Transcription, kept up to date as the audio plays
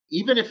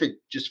even if it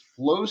just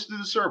flows through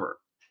the server,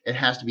 it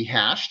has to be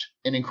hashed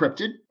and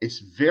encrypted. It's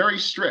very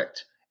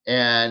strict.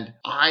 And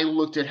I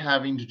looked at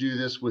having to do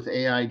this with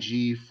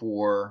AIG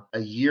for a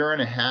year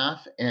and a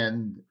half,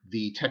 and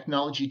the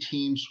technology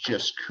teams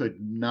just could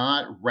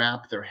not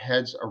wrap their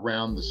heads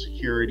around the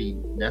security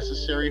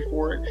necessary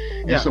for it.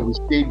 And so we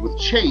stayed with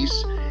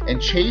Chase, and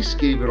Chase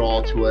gave it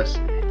all to us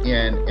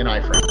in an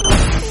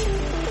iframe.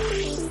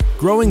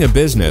 Growing a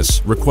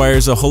business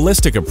requires a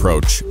holistic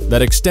approach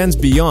that extends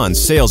beyond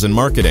sales and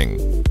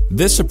marketing.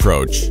 This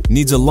approach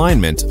needs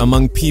alignment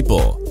among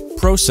people,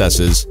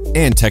 processes,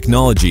 and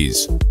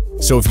technologies.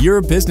 So if you're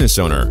a business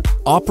owner,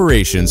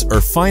 operations,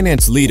 or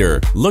finance leader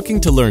looking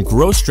to learn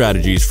growth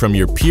strategies from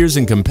your peers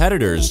and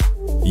competitors,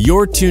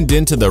 you're tuned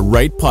into the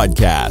right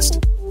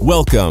podcast.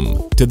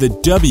 Welcome to the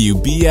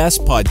WBS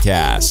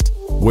Podcast,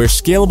 where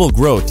scalable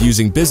growth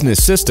using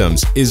business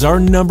systems is our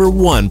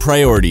 #1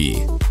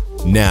 priority.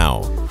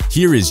 Now,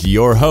 here is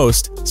your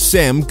host,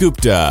 Sam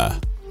Gupta.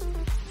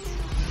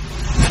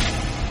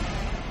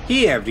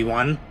 Hey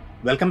everyone,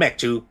 welcome back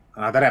to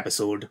another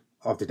episode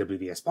of the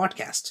WBS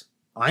Podcast.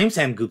 I'm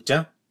Sam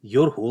Gupta,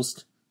 your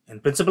host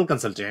and principal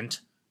consultant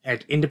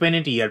at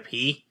independent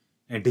ERP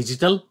and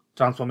digital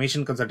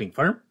transformation consulting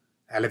firm,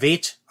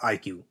 Elevate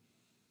IQ.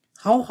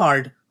 How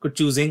hard could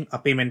choosing a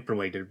payment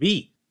provider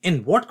be?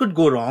 And what could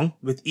go wrong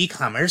with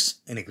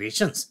e-commerce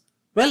integrations?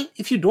 Well,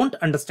 if you don't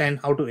understand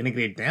how to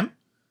integrate them,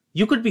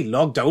 you could be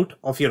logged out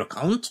of your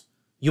account.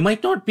 You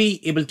might not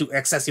be able to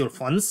access your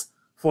funds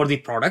for the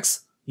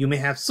products you may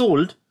have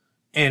sold,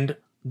 and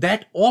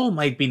that all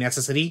might be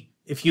necessary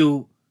if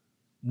you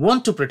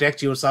want to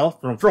protect yourself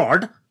from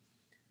fraud.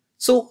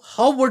 So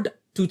how would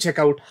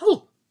 2Checkout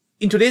help?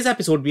 In today's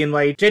episode, we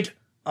invited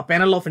a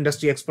panel of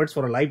industry experts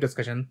for a live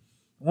discussion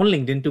on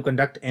LinkedIn to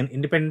conduct an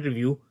independent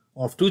review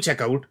of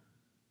 2Checkout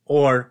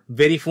or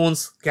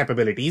VeriFone's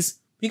capabilities.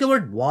 We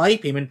covered why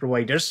payment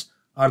providers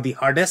are the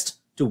hardest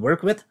to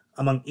work with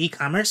among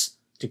e-commerce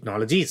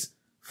technologies.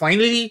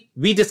 Finally,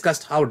 we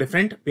discussed how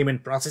different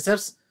payment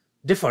processors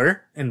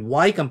differ and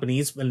why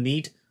companies will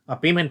need a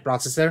payment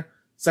processor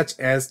such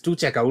as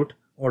 2Checkout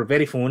or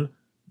VeriFone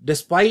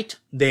despite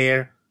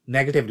their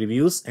negative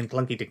reviews and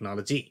clunky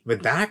technology.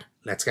 With that,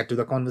 let's get to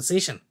the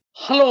conversation.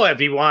 Hello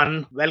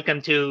everyone,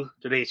 welcome to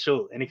today's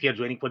show. And if you're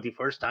joining for the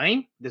first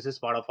time, this is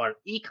part of our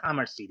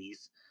e-commerce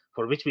series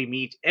for which we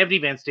meet every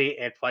Wednesday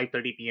at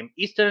 5:30 p.m.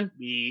 Eastern.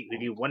 We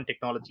review one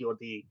technology or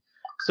the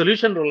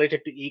solution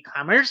related to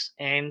e-commerce.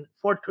 And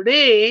for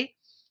today,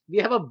 we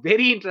have a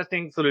very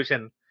interesting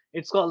solution.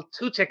 It's called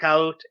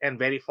 2Checkout and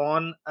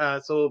VeriFone.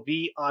 So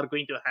we are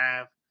going to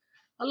have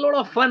a lot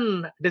of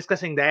fun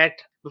discussing that.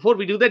 Before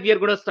we do that, we are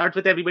going to start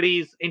with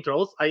everybody's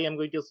intros. I am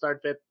going to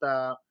start with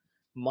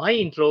my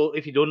intro.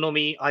 If you don't know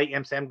me, I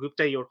am Sam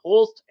Gupta, your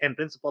host and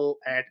principal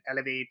at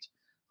Elevate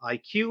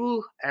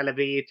IQ.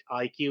 Elevate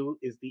IQ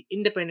is the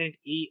independent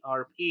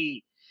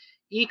ERP,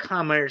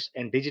 e-commerce,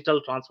 and digital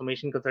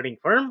transformation consulting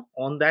firm.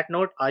 On that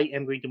note, I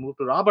am going to move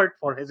to Robert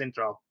for his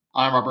intro.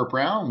 I'm Robert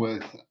Brown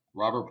with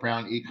Robert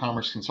Brown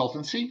e-commerce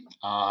consultancy,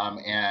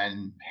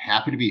 and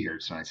happy to be here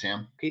tonight,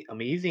 Sam. Okay,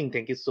 amazing.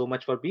 Thank you so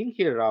much for being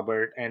here,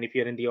 Robert. And if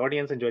you're in the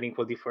audience and joining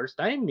for the first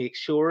time, make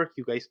sure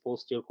you guys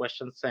post your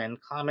questions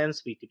and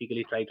comments. We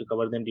typically try to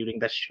cover them during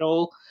the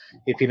show.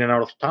 If you run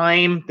out of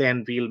time,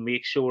 then we'll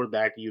make sure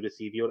that you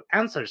receive your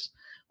answers.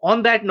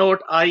 On that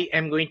note, I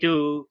am going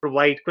to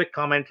provide quick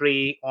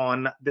commentary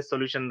on this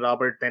solution,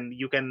 Robert. Then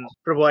you can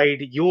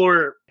provide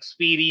your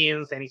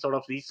experience, any sort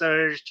of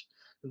research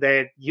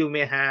that you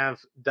may have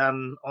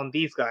done on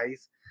these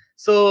guys.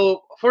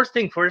 So first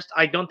thing first,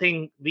 I don't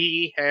think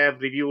we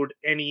have reviewed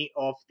any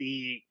of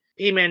the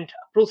payment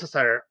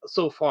processor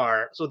so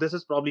far. So this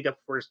is probably the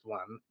first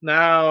one.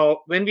 Now,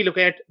 when we look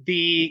at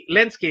the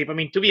landscape,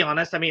 to be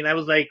honest, I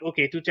was like,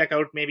 okay,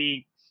 2Checkout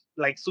maybe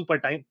like super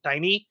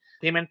tiny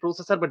payment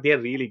processor, but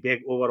they're really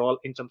big overall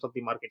in terms of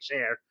the market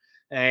share.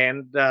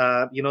 And,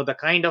 the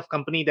kind of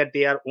company that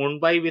they are owned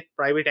by with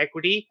private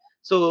equity.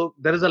 So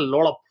there is a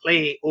lot of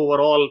play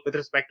overall with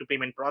respect to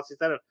payment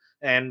processor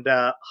and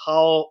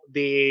how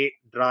they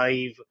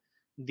drive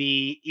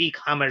the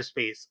e-commerce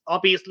space.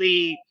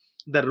 Obviously,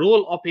 the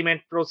role of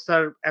payment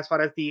processor as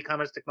far as the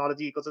e-commerce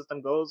technology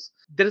ecosystem goes,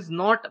 there is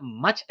not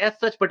much as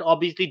such, but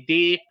obviously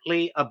they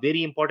play a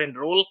very important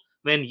role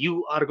when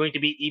you are going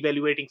to be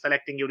evaluating,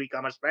 selecting your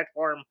e-commerce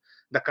platform,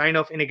 the kind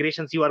of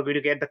integrations you are going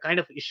to get, the kind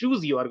of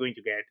issues you are going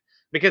to get.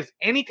 Because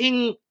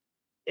anything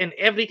and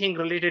everything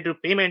related to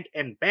payment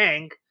and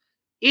bank,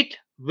 it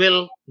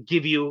will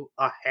give you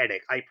a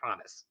headache, I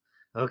promise.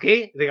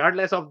 Okay,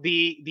 regardless of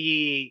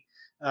the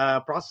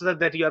processor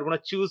that you are going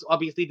to choose,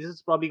 obviously this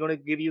is probably going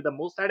to give you the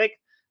most headache,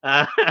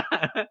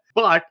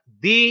 but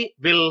they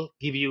will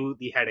give you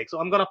the headache. So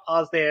I'm going to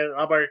pause there.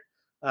 Robert,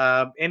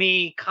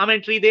 any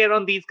commentary there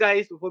on these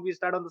guys before we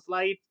start on the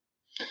slide?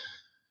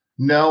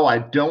 No, I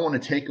don't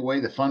want to take away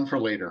the fun for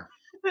later.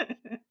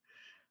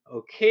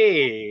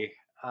 Okay.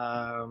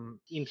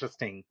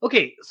 Interesting.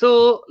 Okay,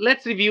 so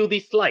let's review the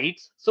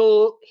slides.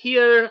 So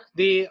here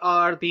they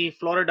are, the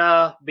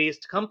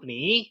Florida-based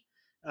company,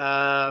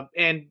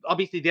 And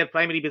obviously, their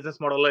primary business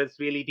model is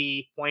really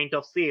the point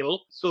of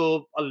sale.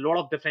 So a lot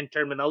of different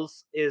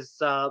terminals is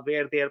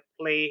where their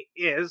play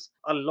is.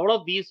 A lot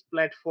of these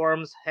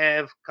platforms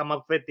have come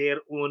up with their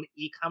own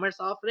e-commerce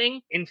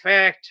offering. In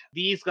fact,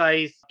 these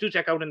guys,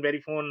 2Checkout and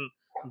VeriFone,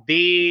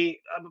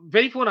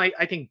 VeriFone,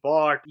 I think,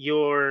 bought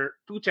your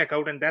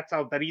 2Checkout, and that's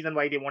how the reason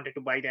why they wanted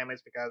to buy them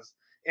is because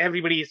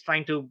everybody is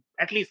trying to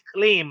at least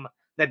claim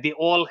that they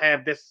all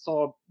have this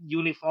sort of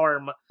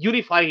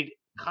unified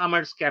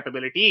commerce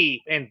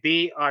capability, and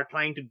they are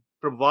trying to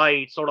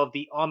provide sort of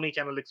the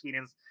omni-channel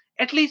experience,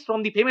 at least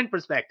from the payment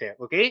perspective.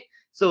 Okay,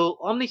 so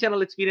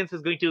omni-channel experience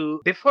is going to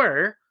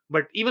differ,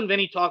 but even when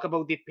you talk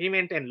about the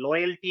payment and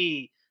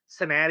loyalty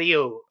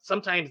scenario,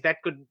 sometimes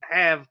that could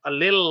have a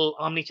little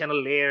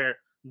omni-channel layer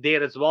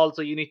there as well.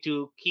 So you need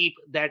to keep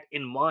that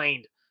in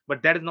mind.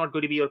 But that is not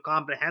going to be your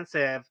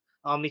comprehensive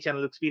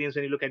omni-channel experience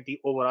when you look at the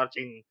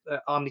overarching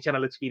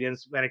omni-channel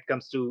experience when it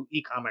comes to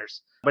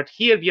e-commerce. But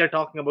here we are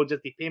talking about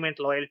just the payment,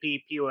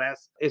 loyalty,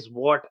 POS is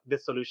what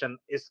this solution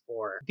is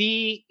for.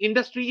 The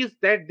industries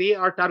that they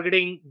are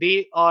targeting,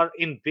 they are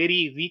in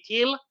very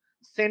retail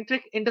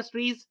centric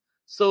industries.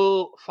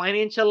 So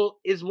financial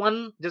is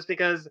one, just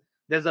because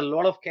there's a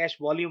lot of cash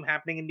volume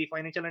happening in the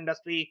financial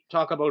industry.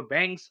 Talk about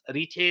banks,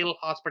 retail,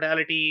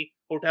 hospitality,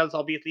 hotels.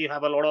 Obviously, you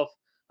have a lot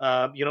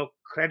of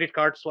credit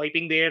card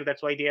swiping there.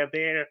 That's why they are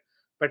there.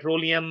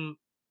 Petroleum,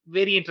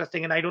 very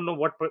interesting. And I don't know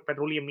what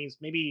petroleum means.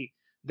 Maybe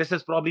this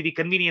is probably the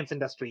convenience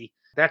industry.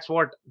 That's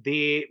what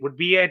they would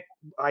be at.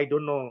 I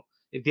don't know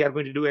if they are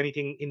going to do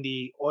anything in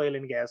the oil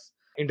and gas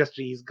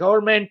industries.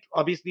 Government,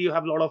 obviously, you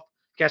have a lot of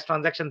cash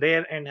transaction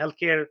there, and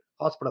healthcare,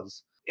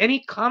 hospitals.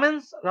 Any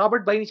comments,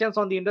 Robert, by any chance,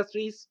 on the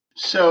industries?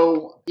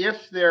 So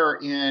if they're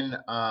in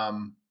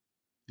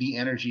the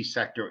energy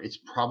sector, it's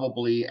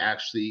probably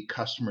actually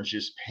customers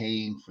just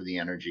paying for the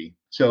energy.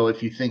 So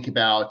if you think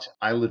about,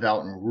 I live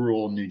out in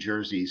rural New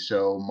Jersey,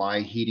 so my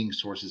heating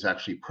source is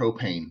actually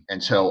propane.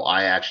 And so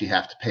I actually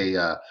have to pay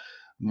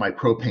my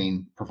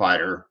propane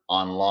provider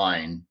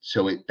online.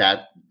 So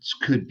that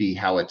could be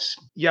how it's.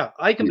 Yeah,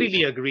 I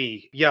completely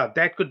agree. Yeah,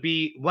 that could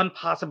be one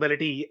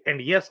possibility.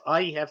 And yes,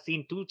 I have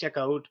seen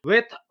 2Checkout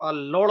with a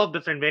lot of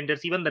different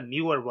vendors, even the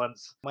newer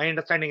ones. My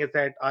understanding is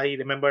that I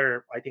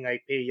think I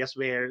pay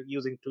Yesware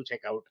using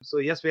 2Checkout. So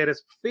Yesware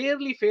is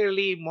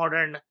fairly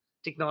modern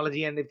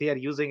technology. And if they are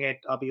using it,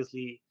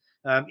 obviously,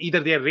 either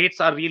their rates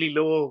are really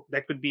low,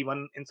 that could be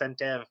one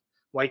incentive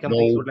why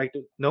companies would like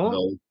to. No?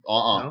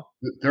 No?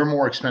 They're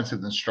more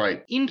expensive than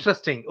Stripe.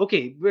 Interesting.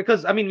 Okay,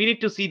 because I mean, we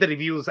need to see the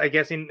reviews. I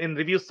guess in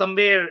reviews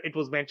somewhere it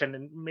was mentioned,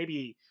 and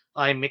maybe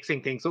I'm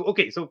mixing things. So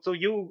okay, so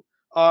you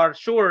are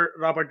sure,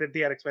 Robert, that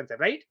they are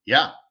expensive, right?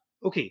 Yeah.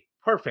 Okay,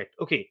 perfect.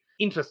 Okay,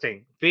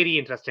 interesting, very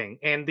interesting,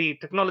 and the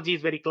technology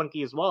is very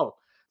clunky as well.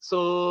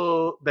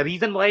 So the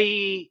reason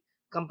why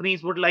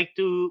companies would like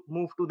to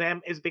move to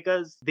them is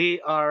because they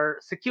are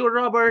secure,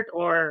 Robert,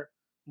 or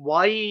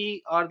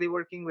why are they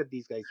working with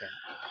these guys then?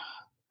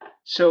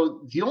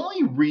 So the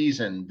only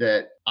reason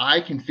that I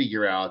can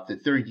figure out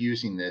that they're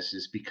using this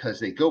is because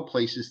they go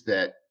places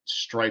that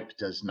Stripe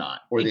does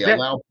not, or they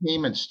allow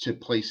payments to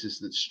places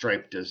that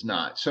Stripe does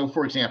not. So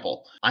for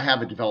example, I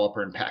have a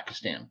developer in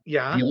Pakistan.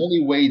 Yeah. The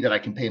only way that I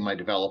can pay my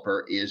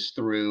developer is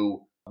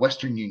through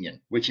Western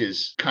Union, which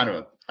is kind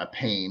of a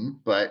pain,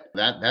 but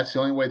that's the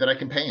only way that I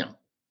can pay him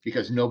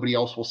because nobody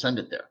else will send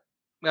it there.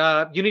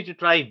 You need to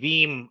try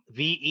Veem,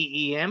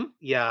 VEEM.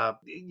 Yeah,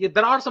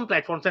 there are some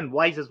platforms, and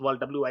Wise as well,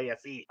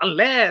 WISE.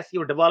 Unless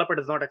your developer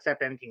does not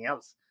accept anything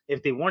else.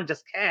 If they want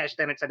just cash,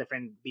 then it's a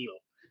different deal.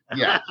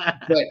 Yeah,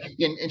 but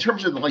in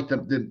terms of like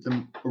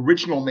the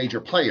original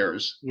major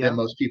players that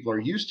most people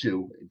are used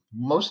to,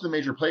 most of the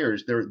major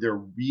players,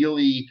 they're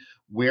really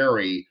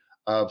wary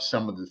of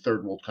some of the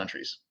third world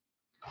countries.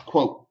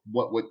 Quote,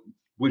 what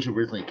was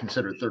originally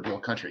considered third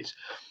world countries.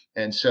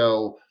 And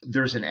so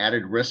there's an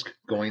added risk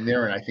going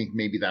there. And I think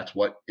maybe that's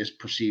what is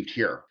perceived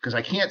here, because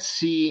I can't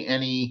see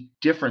any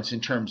difference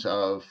in terms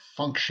of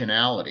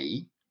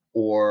functionality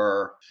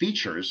or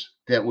features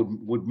that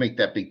would make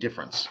that big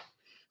difference.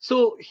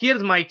 So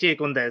here's my take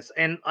on this.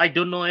 And I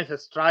don't know if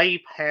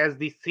Stripe has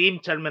the same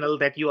terminal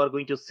that you are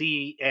going to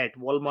see at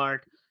Walmart.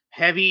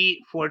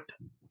 Heavy foot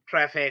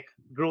traffic,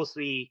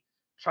 grocery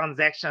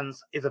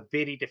transactions is a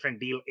very different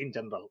deal in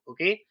general.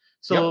 Okay.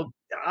 So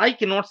I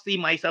cannot see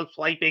myself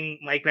swiping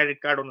my credit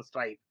card on a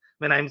Stripe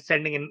when I'm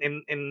standing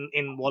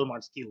in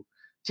Walmart's queue,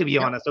 to be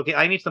honest. Okay.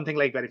 I need something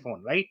like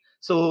VeriFone, right?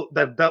 So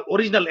the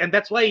original, and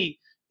that's why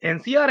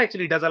NCR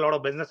actually does a lot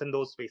of business in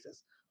those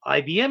spaces.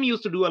 IBM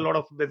used to do a lot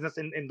of business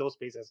in those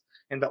spaces.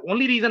 And the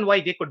only reason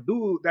why they could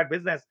do that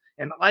business,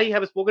 and I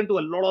have spoken to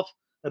a lot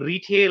of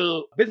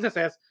retail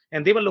businesses,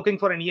 and they were looking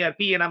for an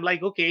ERP. And I'm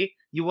like, okay,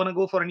 you want to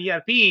go for an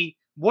ERP?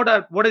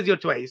 What is your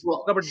choice?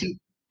 Well, see,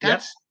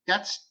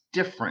 that's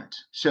different.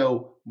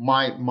 So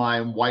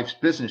my wife's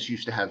business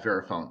used to have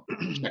VeriFone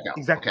checkout.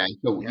 Exactly. Okay.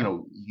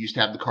 So, used to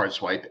have the card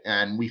swipe,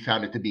 and we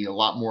found it to be a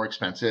lot more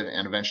expensive.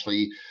 And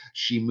eventually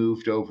she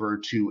moved over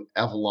to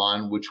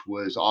Evalon, which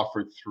was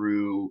offered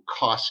through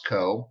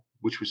Costco,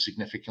 which was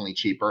significantly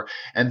cheaper.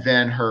 And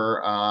then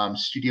her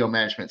studio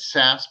management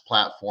SaaS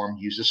platform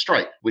uses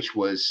Stripe, which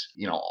was,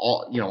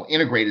 all,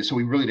 integrated. So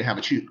we really didn't have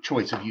a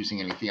choice of using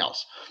anything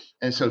else.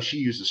 And so she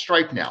uses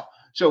Stripe now.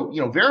 So,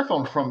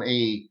 VeriFone from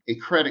a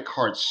credit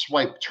card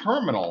swipe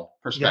terminal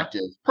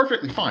perspective,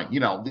 perfectly fine.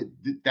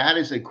 That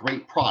is a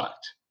great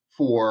product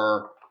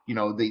for,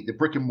 the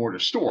brick and mortar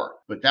store.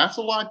 But that's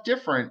a lot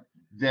different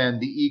than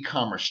the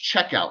e-commerce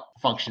checkout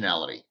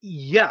functionality.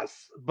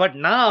 Yes, but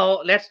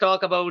now let's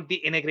talk about the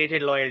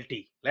integrated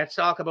loyalty. Let's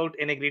talk about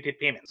integrated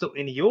payment. So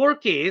in your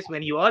case,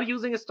 when you are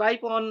using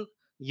Stripe on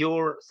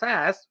your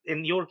SaaS,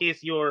 in your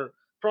case,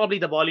 probably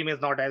the volume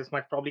is not as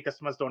much. Probably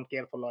customers don't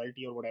care for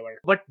loyalty or whatever.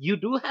 But you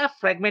do have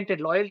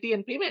fragmented loyalty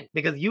and payment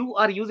because you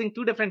are using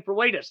two different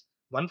providers,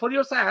 one for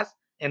your SaaS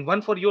and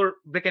one for your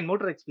brick and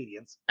mortar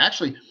experience.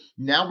 Actually,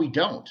 now we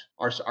don't.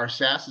 Our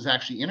SaaS is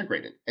actually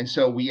integrated. And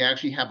so we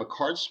actually have a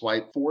card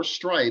swipe for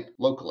Stripe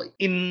locally.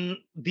 In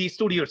the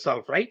studio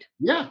itself, right?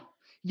 Yeah.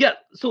 Yeah.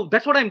 So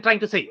that's what I'm trying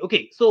to say.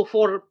 Okay. So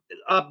for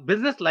a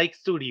business like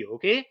studio,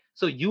 okay,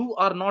 so you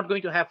are not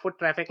going to have foot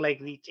traffic like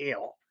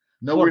retail.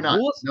 No, we're not.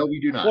 No, we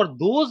do not. For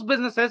those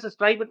businesses,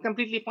 Stripe is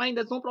completely fine.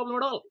 There's no problem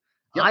at all.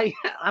 Yep.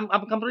 I'm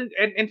completely,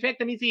 in fact,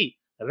 let me see,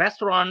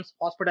 restaurants,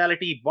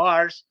 hospitality,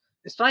 bars,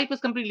 Stripe is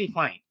completely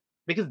fine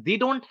because they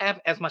don't have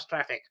as much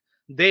traffic.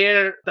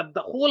 The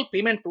whole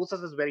payment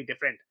process is very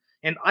different.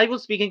 And I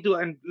was speaking to,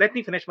 and let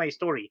me finish my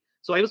story.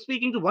 So I was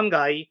speaking to one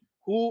guy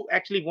who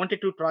actually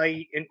wanted to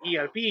try an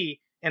ERP.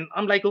 And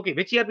I'm like, okay,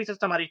 which ERP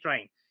system are you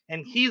trying?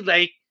 And he's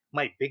like,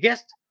 my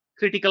biggest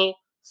critical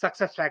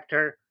success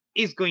factor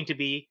is going to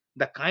be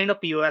the kind of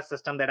POS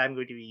system that I'm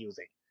going to be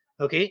using.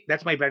 Okay,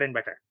 that's my bread and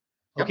butter.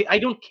 Okay, I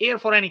don't care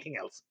for anything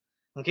else.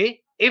 Okay,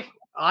 if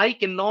I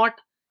cannot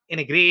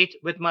integrate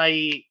with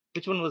my,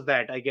 which one was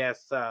that? I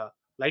guess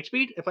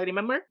Lightspeed, if I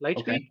remember.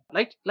 Lightspeed,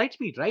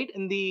 Lightspeed, right?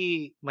 In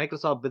the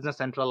Microsoft Business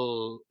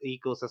Central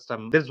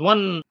ecosystem, there's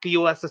one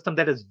POS system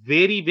that is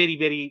very, very,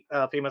 very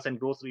famous in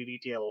grocery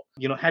retail.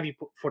 Heavy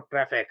foot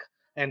traffic,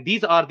 and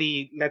these are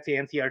the, let's say,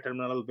 NCR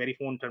terminal,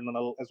 VeriFone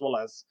terminal, as well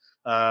as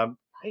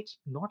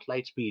not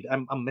Lightspeed.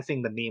 I'm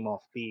missing the name of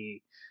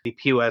the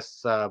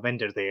POS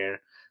vendor there.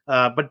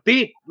 But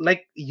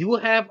you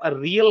have a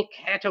real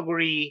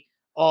category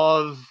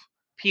of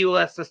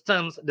POS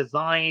systems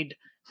designed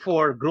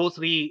for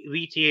grocery,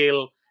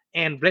 retail,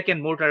 and brick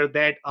and mortar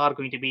that are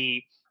going to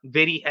be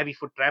very heavy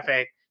foot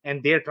traffic,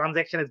 and their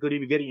transaction is going to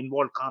be very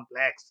involved,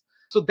 complex.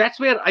 So that's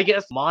where I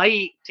guess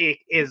my take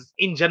is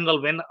in general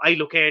when I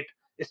look at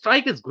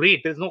Stripe is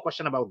great. There's no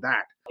question about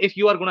that. If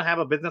you are going to have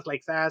a business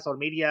like SaaS or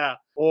media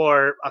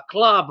or a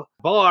club,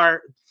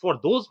 bar, for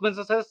those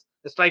businesses,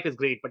 Stripe is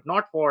great, but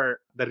not for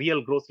the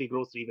real grocery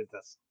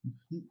business.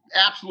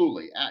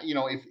 Absolutely.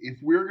 If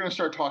we're going to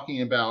start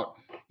talking about,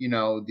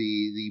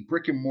 the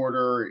brick and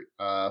mortar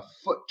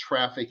foot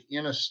traffic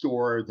in a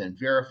store, then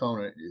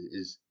VeriFone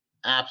is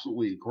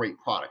absolutely a great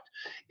product.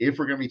 If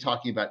we're going to be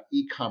talking about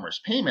e-commerce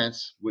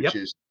payments, which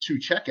is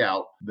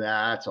 2Checkout,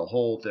 that's a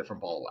whole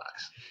different ball of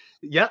wax.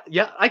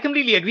 Yeah, I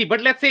completely agree.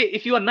 But let's say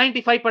if you are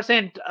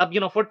 95%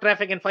 of, foot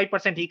traffic and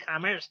 5%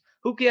 e-commerce,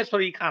 who cares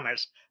for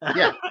e-commerce?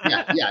 Yeah,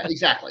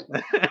 exactly.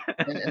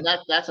 And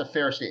that's a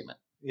fair statement.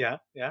 Yeah.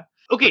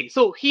 Okay,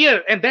 so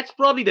here, and that's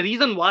probably the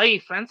reason why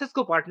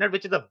Francisco partnered,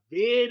 which is a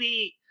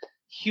very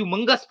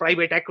humongous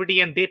private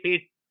equity, and they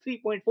paid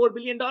 $3.4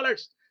 billion.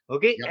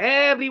 Okay,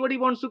 Everybody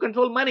wants to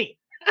control money.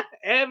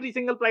 Every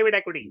single private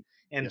equity.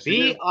 And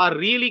they are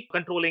really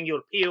controlling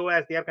your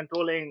POS. They are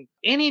controlling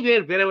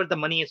anywhere, wherever the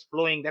money is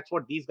flowing. That's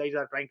what these guys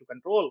are trying to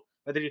control.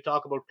 Whether you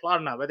talk about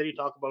Klarna, whether you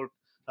talk about,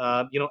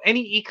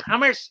 any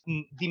e-commerce,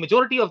 the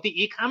majority of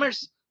the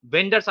e-commerce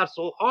vendors are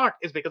so hot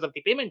is because of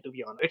the payment, to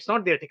be honest. It's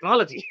not their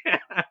technology.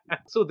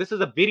 So this is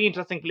a very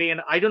interesting play.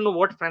 And I don't know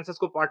what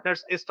Francisco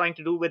Partners is trying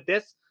to do with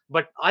this,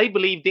 but I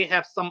believe they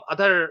have some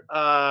other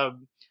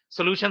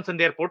solutions in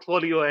their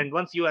portfolio. And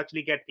once you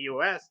actually get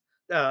POS,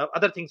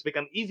 other things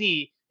become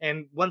easy.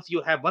 And once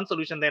you have one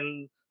solution,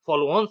 then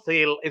follow-on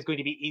sale is going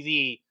to be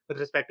easy with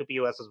respect to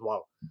POS as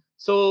well.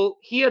 So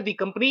here the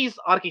company's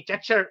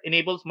architecture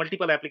enables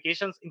multiple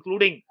applications,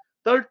 including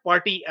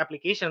third-party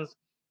applications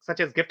such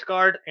as gift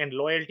card and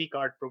loyalty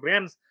card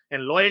programs.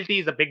 And loyalty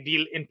is a big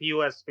deal in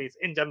POS space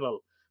in general.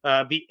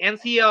 The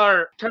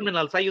NCR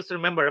terminals, I used to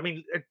remember,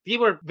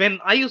 when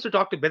I used to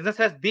talk to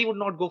businesses, they would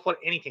not go for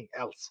anything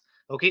else,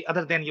 okay,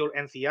 other than your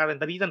NCR. And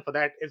the reason for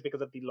that is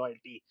because of the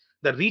loyalty.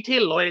 The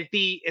retail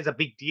loyalty is a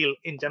big deal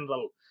in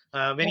general.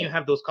 When you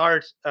have those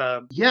cards.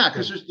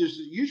 Because there's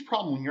a huge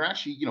problem when you're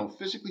actually,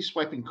 physically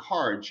swiping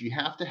cards. You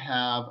have to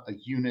have a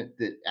unit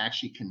that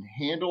actually can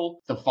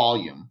handle the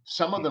volume.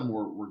 Some of them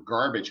were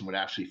garbage and would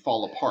actually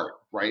fall apart,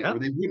 right? Or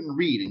they wouldn't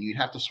read, and you'd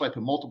have to swipe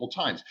them multiple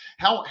times.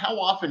 How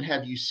often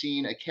have you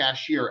seen a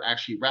cashier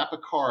actually wrap a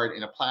card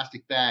in a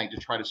plastic bag to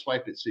try to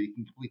swipe it so you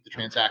can complete the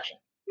transaction?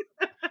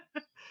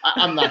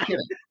 I'm not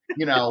kidding.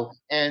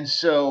 And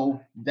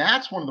so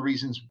that's one of the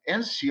reasons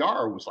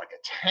NCR was like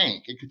a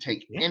tank. It could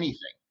take anything.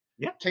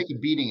 take a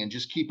beating and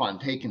just keep on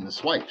taking the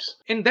swipes.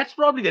 And that's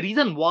probably the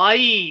reason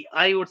why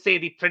I would say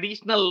the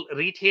traditional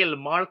retail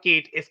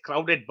market is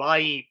crowded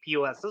by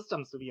POS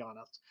systems, to be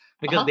honest,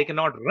 because they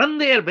cannot run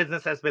their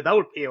businesses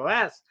without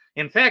POS.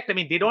 In fact, I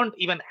mean, they don't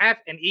even have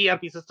an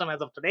ERP system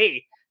as of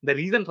today. The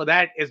reason for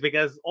that is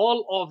because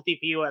all of the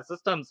POS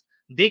systems,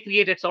 they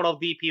created sort of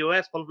the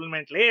POS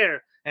fulfillment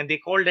layer and they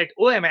called it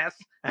OMS.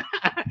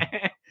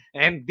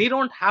 And they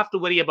don't have to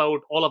worry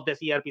about all of this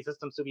ERP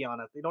systems, to be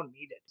honest. They don't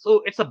need it.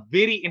 So it's a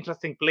very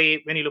interesting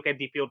play when you look at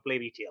the pure play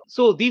retail.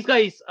 So these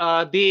guys,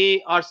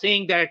 they are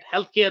saying that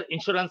healthcare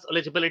insurance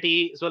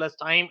eligibility as well as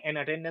time and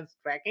attendance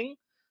tracking,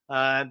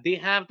 they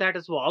have that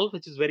as well,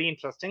 which is very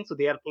interesting. So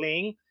they are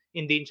playing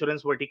in the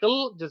insurance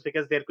vertical just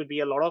because there could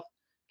be a lot of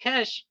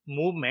cash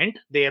movement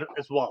there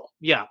as well.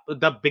 Yeah,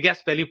 the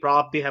biggest value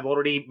prop, they have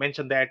already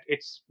mentioned that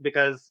it's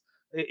because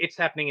it's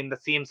happening in the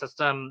same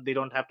system. They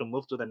don't have to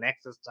move to the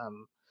next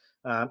system.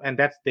 And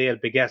that's their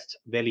biggest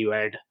value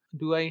add.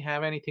 Do I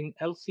have anything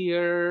else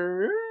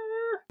here?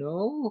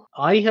 No.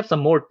 I have some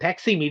more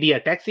taxi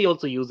media. Taxi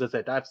also uses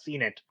it. I've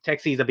seen it.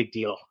 Taxi is a big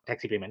deal.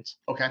 Taxi payments.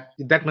 Okay.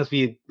 That must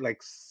be like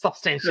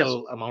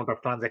substantial amount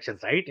of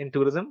transactions, right? In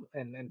tourism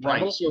and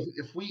travel. Right. So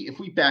if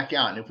we back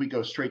out and if we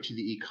go straight to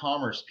the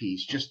e-commerce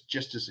piece,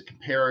 just as a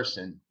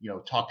comparison,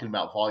 talking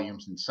about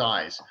volumes and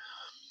size.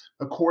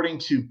 According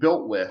to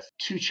Built With,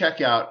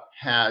 2Checkout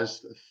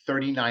has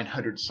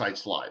 3,900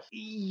 sites live.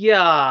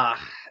 Yeah,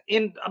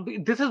 and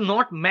this is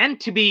not meant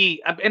to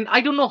be, and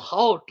I don't know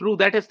how true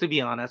that is, to be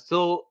honest.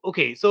 So,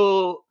 okay,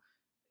 so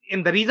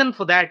and the reason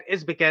for that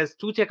is because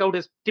 2Checkout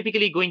is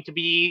typically going to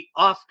be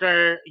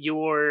after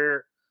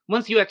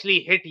once you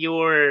actually hit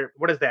your,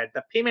 what is that,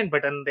 the payment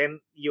button, then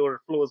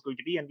your flow is going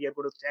to be, and we are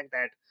going to check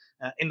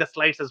that in the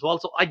slides as well.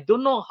 So I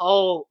don't know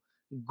how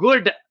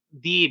good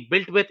the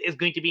Built With is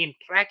going to be in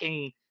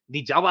tracking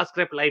the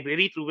JavaScript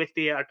library through which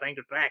they are trying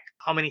to track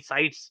how many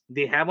sites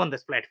they have on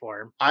this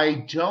platform.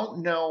 I don't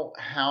know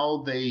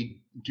how they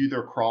do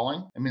their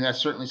crawling. I mean, that's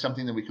certainly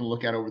something that we can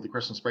look at over the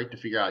Christmas break to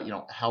figure out,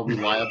 how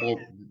reliable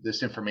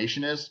this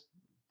information is.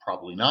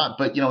 Probably not,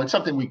 but it's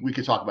something we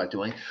could talk about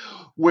doing.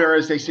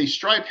 Whereas they say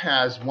Stripe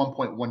has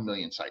 1.1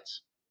 million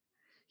sites.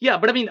 Yeah,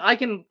 but I mean, I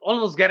can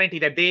almost guarantee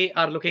that they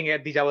are looking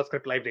at the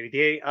JavaScript library.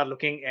 They are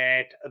looking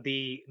at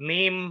the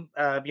name.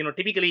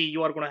 Typically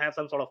you are going to have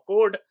some sort of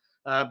code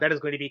that is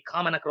going to be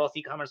common across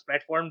e-commerce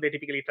platform. They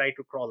typically try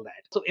to crawl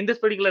that. So in this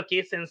particular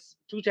case, since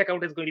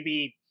 2Checkout is going to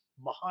be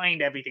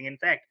behind everything, in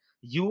fact,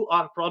 you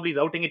are probably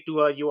routing it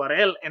to a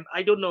URL, and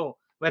I don't know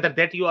whether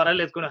that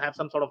URL is going to have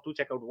some sort of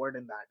 2Checkout word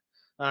in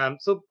that.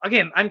 So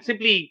again,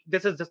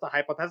 this is just a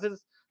hypothesis,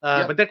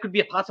 but that could be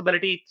a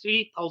possibility.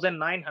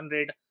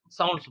 3,900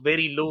 sounds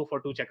very low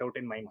for 2Checkout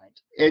in my mind.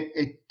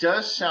 It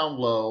does sound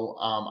low.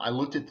 I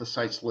looked at the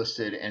sites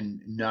listed,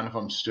 and none of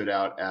them stood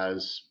out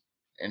as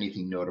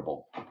anything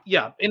notable.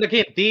 Yeah, and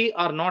again, they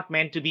are not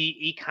meant to be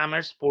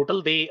e-commerce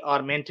portal. They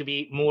are meant to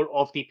be more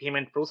of the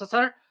payment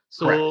processor.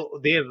 So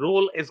correct. Their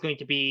role is going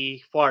to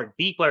be far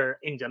deeper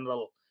in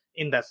general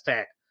in the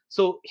stack.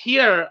 So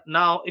here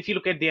now, if you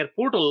look at their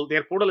portal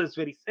is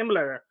very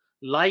similar,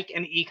 like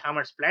an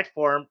e-commerce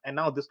platform. And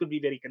now this could be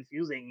very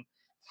confusing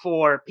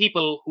for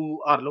people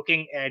who are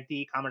looking at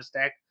the e-commerce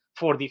stack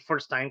for the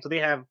first time. So they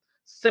have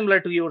similar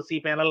to your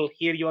cPanel.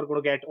 Here you are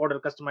going to get order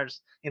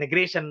customers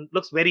integration.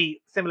 Looks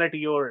very similar to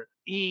your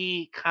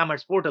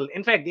e-commerce portal.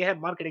 In fact, they have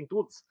marketing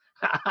tools.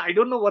 I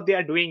don't know what they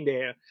are doing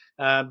there.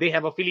 They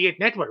have affiliate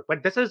network,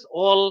 but this is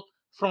all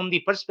from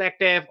the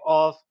perspective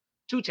of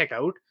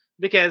 2Checkout,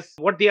 because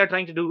what they are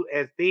trying to do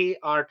is they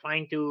are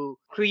trying to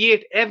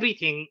create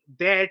everything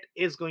that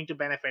is going to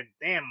benefit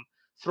them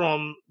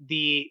from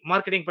the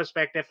marketing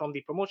perspective, from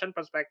the promotion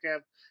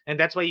perspective. And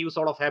that's why you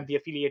sort of have the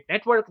affiliate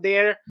network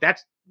there.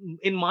 That's,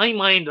 in my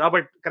mind,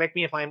 Robert, correct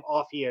me if I'm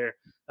off here,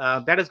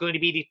 that is going to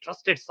be the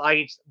trusted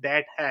sites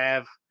that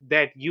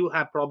you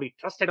have probably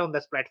trusted on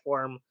this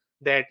platform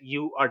that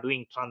you are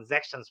doing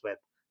transactions with.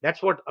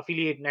 That's what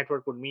affiliate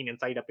network would mean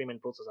inside a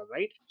payment processor,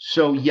 right?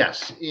 So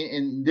yes,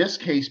 in this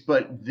case,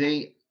 but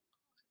they,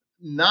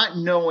 not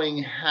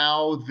knowing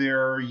how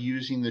they're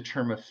using the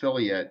term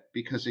affiliate,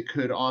 because it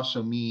could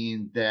also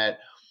mean that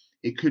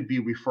it could be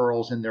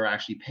referrals and they're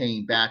actually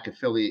paying back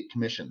affiliate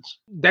commissions.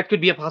 That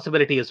could be a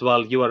possibility as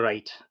well. You are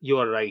right.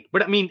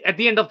 But I mean, at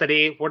the end of the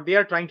day, what they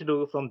are trying to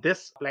do from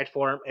this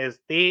platform is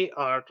they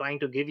are trying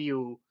to give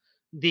you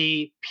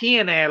the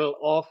P&L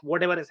of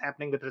whatever is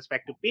happening with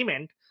respect to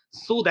payment,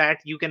 so that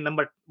you can,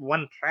 number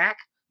one, track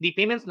the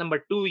payments,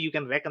 number two, you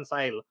can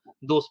reconcile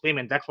those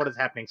payments. That's what is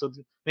happening. So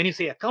when you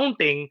say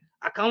accounting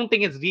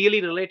is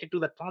really related to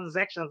the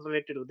transactions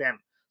related to them.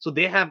 So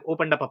they have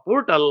opened up a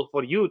portal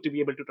for you to be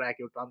able to track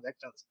your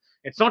transactions.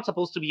 It's not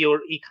supposed to be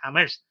your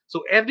e-commerce.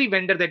 So every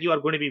vendor that you are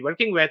going to be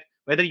working with,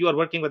 whether you are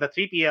working with a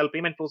 3PL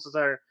payment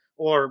processor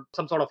or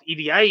some sort of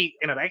EDI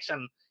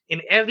interaction,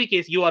 in every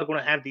case, you are going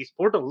to have these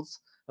portals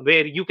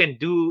where you can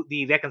do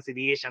the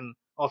reconciliation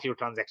of your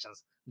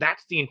transactions.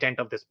 That's the intent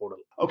of this portal.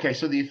 Okay,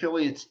 so the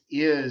affiliates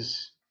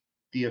is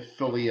the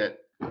affiliate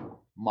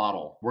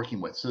model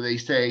working with. So they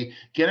say,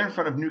 get in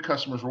front of new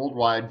customers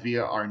worldwide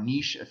via our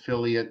niche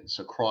affiliates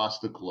across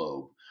the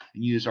globe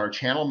and use our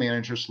channel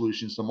manager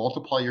solutions to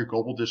multiply your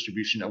global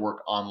distribution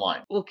network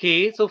online.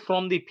 Okay, so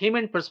from the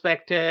payment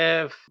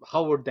perspective,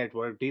 how would that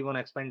work? Do you want to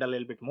expand a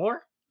little bit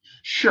more?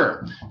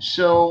 Sure.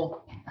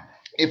 So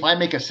if I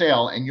make a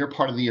sale and you're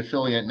part of the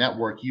affiliate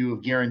network, you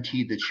have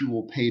guaranteed that you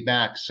will pay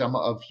back some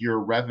of your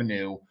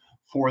revenue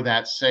for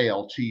that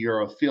sale to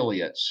your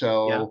affiliate.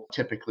 So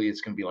typically it's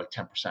going to be like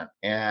 10%.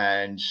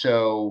 And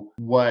so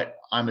what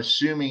I'm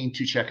assuming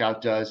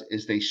 2Checkout does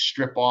is they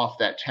strip off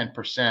that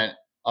 10%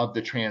 of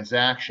the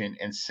transaction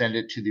and send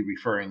it to the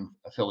referring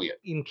affiliate.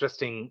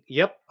 Interesting.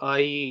 Yep.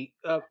 I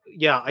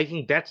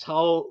think that's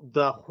how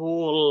the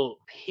whole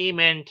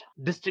payment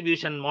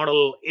distribution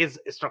model is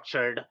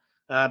structured,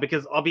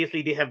 because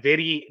obviously they have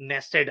very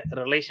nested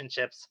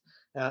relationships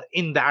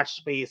in that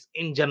space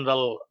in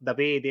general, the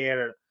way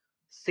their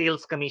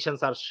sales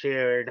commissions are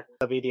shared,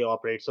 the way they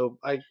operate. So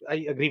I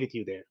agree with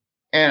you there.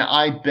 And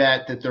I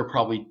bet that they're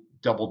probably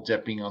double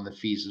dipping on the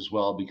fees as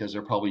well, because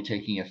they're probably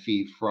taking a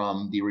fee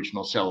from the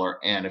original seller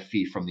and a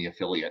fee from the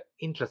affiliate.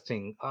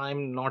 Interesting.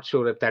 I'm not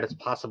sure if that is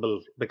possible,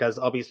 because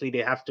obviously they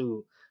have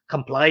to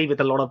comply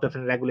with a lot of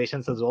different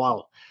regulations as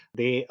well.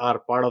 They are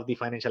part of the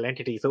financial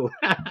entity. So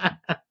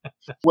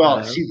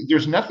well, see,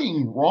 there's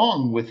nothing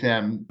wrong with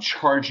them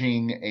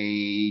charging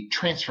a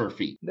transfer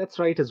fee. That's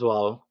right as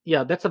well.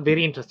 Yeah, that's a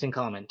very interesting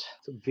comment.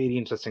 It's a very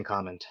interesting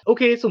comment.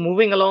 Okay, so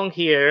moving along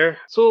here.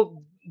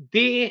 So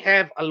they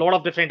have a lot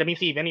of different,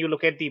 see, when you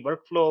look at the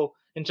workflow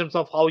in terms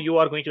of how you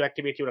are going to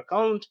activate your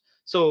account.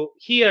 So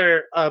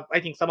here, I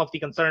think some of the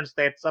concerns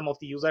that some of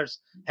the users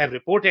have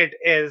reported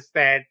is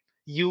that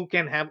you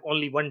can have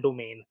only one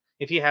domain.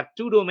 If you have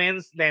two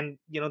domains, then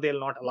they'll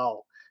not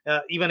allow.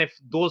 Even if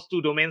those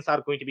two domains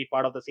are going to be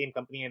part of the same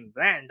company and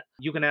brand,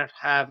 you cannot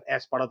have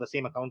as part of the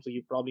same account. So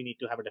you probably need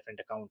to have a different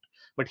account.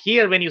 But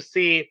here, when you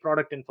say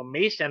product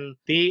information,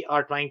 they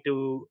are trying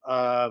to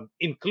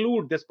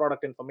include this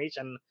product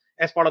information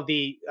as part of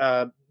the,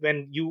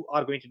 when you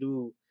are going to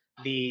do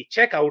the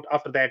checkout.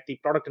 After that, the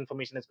product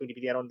information is going to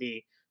be there on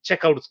the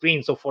checkout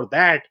screen. So for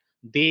that,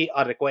 they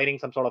are requiring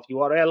some sort of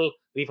URL,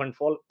 refund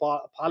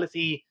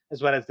policy,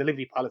 as well as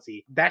delivery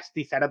policy. That's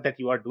the setup that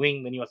you are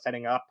doing when you are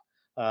setting up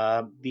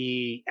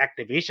the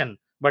activation.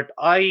 But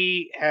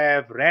I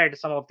have read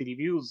some of the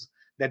reviews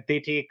that they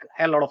take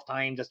a hell lot of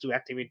time just to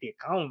activate the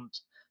account.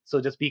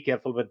 So just be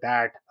careful with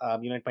that.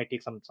 It might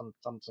take some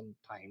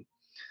time.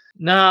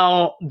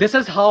 Now, this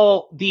is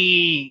how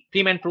the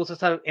payment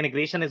processor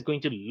integration is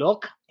going to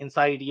look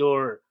inside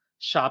your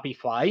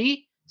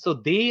Shopify. So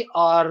they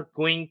are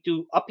going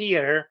to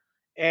appear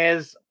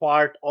as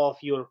part of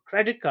your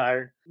credit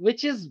card,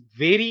 which is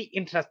very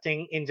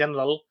interesting in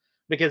general,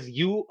 because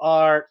you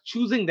are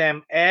choosing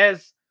them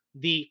as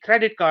the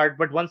credit card.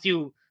 But once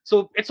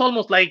so it's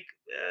almost like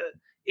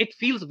it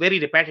feels very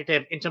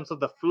repetitive in terms of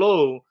the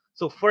flow.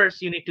 So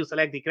first you need to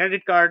select the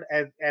credit card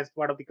as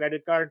part of the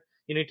credit card.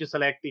 You need to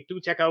select the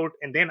 2Checkout,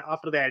 and then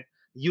after that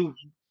you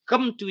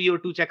come to your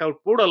 2Checkout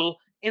portal.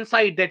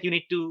 Inside that, you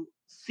need to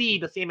see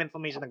the same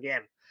information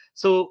again.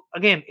 So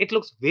again, it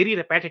looks very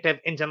repetitive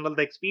in general.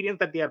 The experience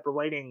that they are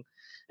providing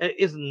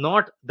is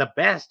not the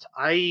best.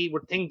 I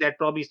would think that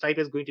probably Stripe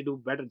is going to do a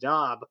better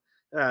job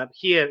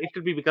here. It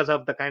could be because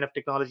of the kind of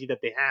technology that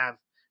they have.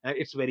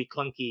 It's very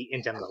clunky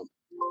in general.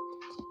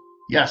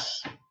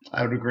 Yes,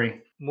 I would agree.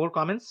 More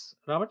comments,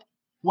 Robert?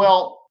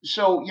 Well,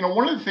 so,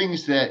 one of the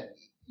things that,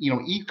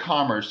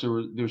 e-commerce,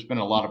 there's been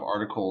a lot of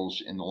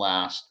articles in the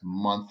last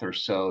month or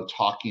so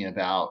talking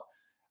about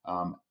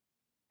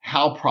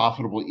how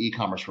profitable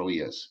e-commerce really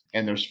is.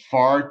 And there's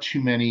far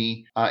too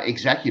many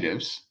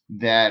executives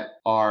that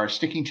are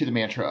sticking to the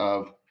mantra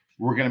of,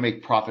 we're going to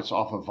make profits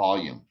off of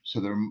volume.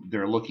 So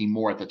they're looking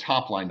more at the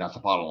top line, not the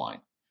bottom line.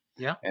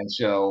 Yeah. And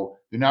so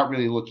they're not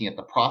really looking at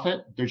the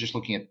profit. They're just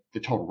looking at the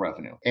total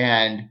revenue.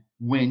 And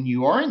when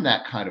you are in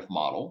that kind of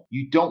model,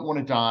 you don't want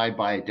to die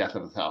by a death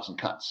of 1,000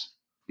 cuts,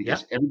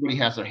 because everybody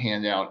has their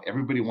hand out.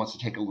 Everybody wants to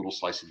take a little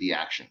slice of the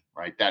action,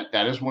 right?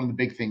 That is one of the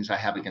big things I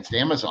have against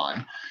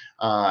Amazon,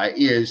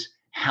 is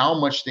how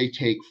much they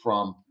take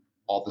from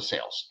all the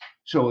sales.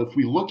 So if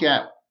we look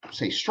at,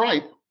 say,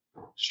 Stripe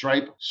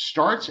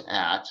starts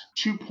at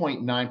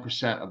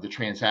 2.9% of the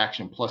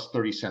transaction plus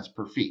 30 cents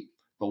per fee.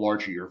 The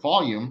larger your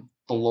volume,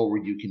 the lower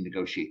you can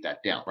negotiate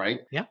that down, right?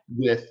 Yeah.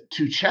 With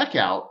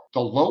 2Checkout, the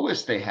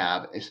lowest they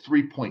have is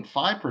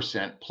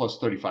 3.5% plus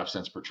 35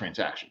 cents per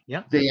transaction.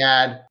 Yeah. They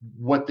add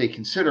what they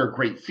consider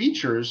great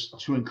features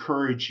to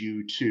encourage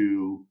you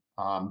to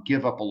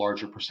give up a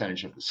larger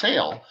percentage of the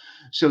sale.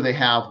 So they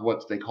have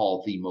what they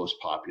call the most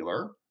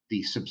popular,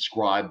 the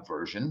subscribe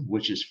version,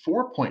 which is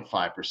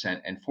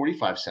 4.5% and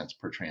 45 cents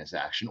per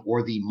transaction,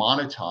 or the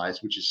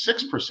monetized, which is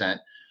 6%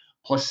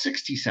 plus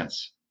 60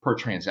 cents per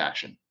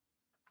transaction.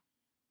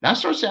 That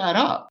starts to add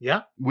up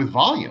with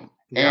volume.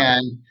 Yeah.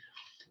 And,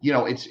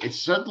 it's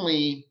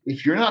suddenly,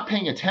 if you're not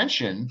paying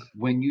attention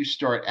when you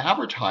start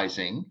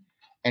advertising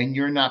and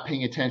you're not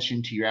paying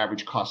attention to your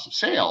average cost of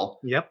sale,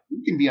 Yep.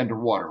 you can be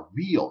underwater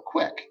real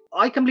quick.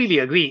 I completely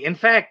agree. In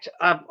fact,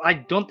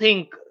 I don't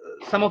think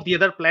some of the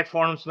other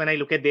platforms, when I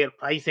look at their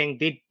pricing,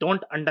 they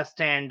don't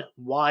understand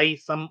why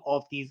some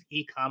of these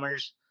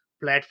e-commerce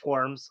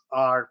platforms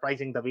are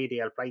pricing the way they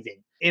are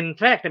pricing. In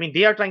fact, I mean,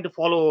 they are trying to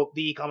follow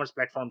the e-commerce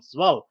platforms as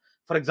well.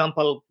 For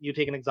example, you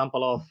take an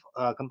example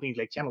of companies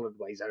like Channel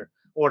Advisor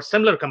or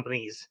similar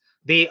companies.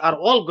 They are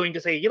all going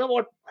to say, you know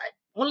what, I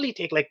only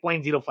take like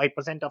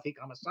 0.05% of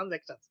e-commerce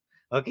transactions.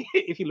 Okay,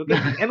 if you look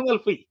at the annual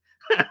fee,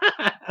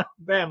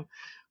 bam,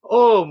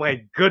 oh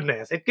my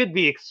goodness, it could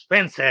be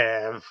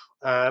expensive,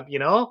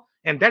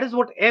 and that is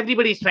what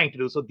everybody is trying to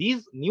do. So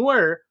these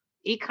newer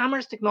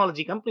e-commerce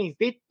technology companies,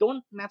 they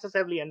don't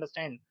necessarily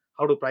understand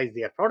how to price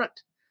their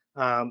product.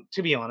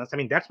 To be honest, I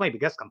mean, that's my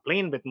biggest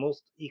complaint with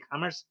most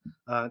e-commerce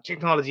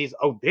technologies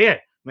out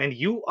there. When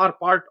you are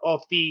part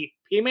of the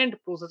payment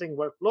processing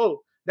workflow,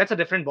 that's a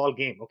different ball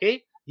game.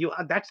 Okay,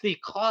 that's the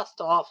cost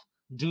of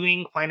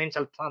doing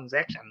financial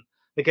transaction,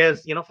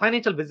 because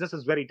financial business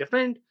is very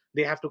different.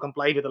 They have to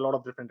comply with a lot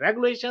of different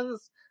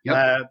regulations.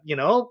 Yep.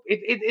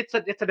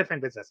 It's a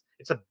different business.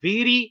 It's a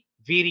very,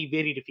 very,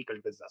 very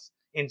difficult business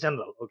in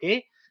general.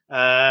 Okay.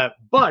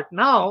 But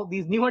now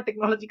these newer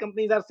technology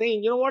companies are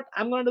saying, you know what,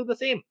 I'm going to do the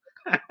same.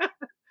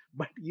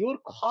 But your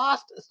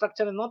cost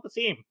structure is not the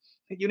same.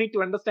 You need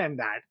to understand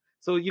that.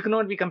 So you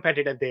cannot be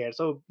competitive there.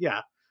 So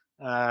yeah.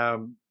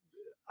 um,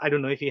 I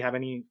don't know if you have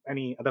any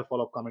other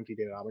follow-up commentary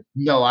there, Robert.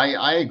 No,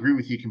 I agree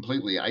with you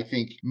completely. I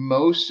think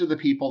most of the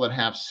people that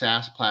have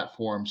SaaS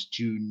platforms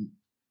do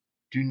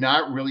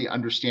not really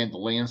understand the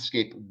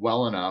landscape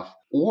well enough,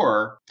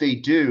 or they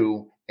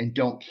do and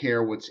don't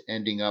care what's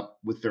ending up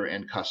with their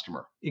end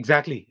customer.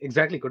 Exactly.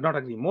 Could not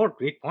agree more.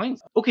 Great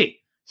points. Okay.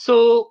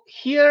 So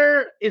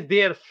here is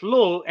their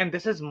flow, and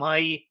this is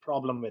my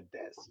problem with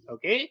this.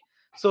 Okay.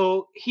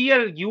 So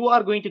here you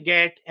are going to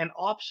get an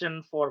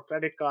option for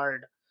credit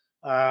card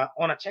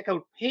on a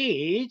checkout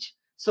page.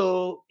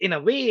 So in a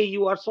way,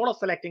 you are sort of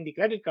selecting the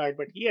credit card,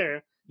 but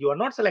here you are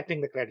not selecting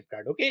the credit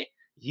card. Okay.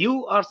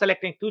 You are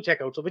selecting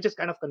 2Checkout, so which is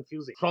kind of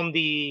confusing from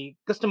the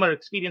customer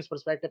experience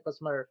perspective,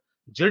 customer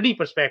journey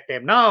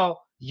perspective. Now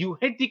you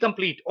hit the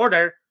complete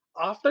order.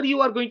 After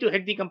you are going to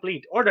hit the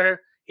complete order,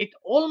 it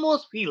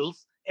almost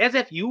feels as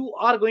if you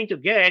are going to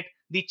get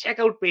the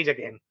checkout page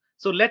again.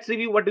 So let's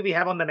review, what do we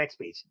have on the next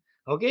page.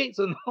 Okay,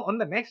 so now on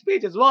the next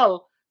page as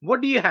well,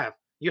 what do you have?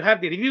 You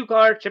have the review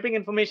card, shipping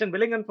information,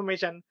 billing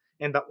information,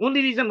 and the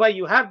only reason why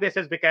you have this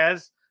is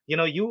because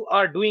you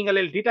are doing a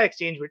little data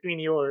exchange between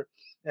your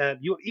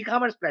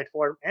e-commerce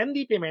platform and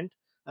the payment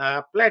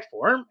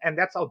platform, and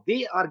that's how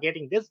they are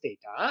getting this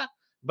data.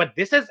 But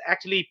this is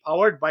actually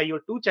powered by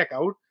your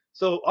 2Checkout.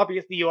 So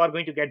obviously you are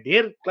going to get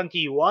their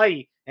clunky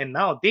UI, and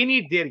now they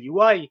need their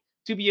UI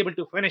to be able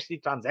to finish the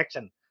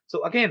transaction.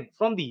 So again,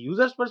 from the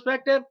user's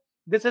perspective,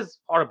 this is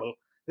horrible.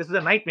 This is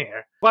a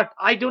nightmare. But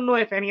I don't know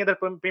if any other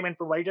payment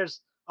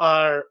providers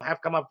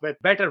have come up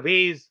with better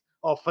ways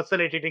of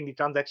facilitating the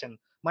transaction.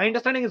 My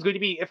understanding is going to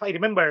be, if I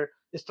remember,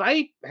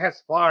 Stripe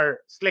has far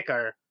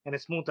slicker and a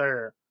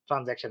smoother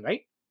transaction,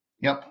 right?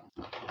 Yep.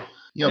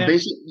 Yeah.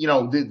 Basically,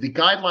 the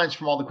guidelines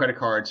from all the credit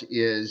cards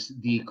is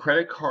the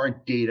credit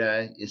card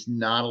data is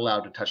not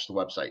allowed to touch the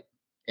website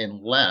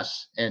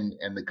unless, and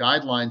the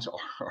guidelines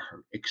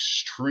are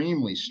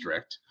extremely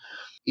strict.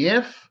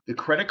 If the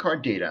credit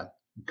card data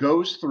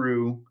goes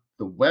through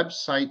the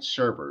website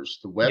servers,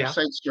 the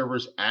website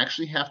servers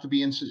actually have to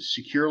be in a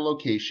secure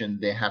location.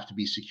 They have to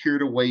be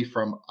secured away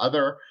from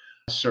other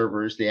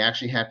servers. They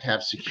actually have to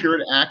have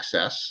secured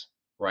access,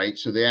 right?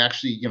 So they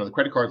actually, the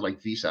credit card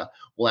like Visa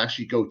will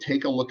actually go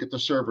take a look at the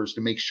servers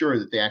to make sure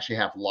that they actually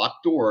have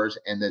locked doors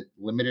and that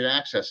limited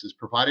access is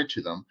provided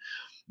to them,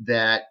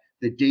 that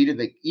the data,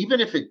 that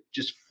even if it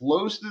just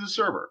flows through the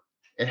server,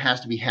 it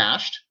has to be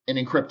hashed and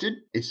encrypted.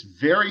 It's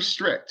very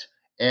strict.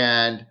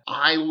 And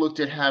I looked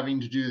at having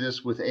to do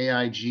this with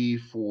AIG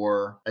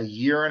for a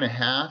year and a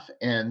half,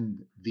 and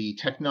the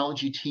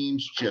technology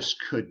teams just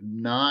could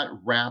not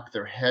wrap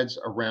their heads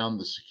around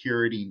the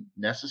security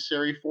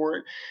necessary for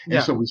it.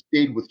 And so we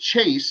stayed with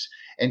Chase,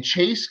 and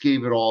Chase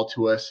gave it all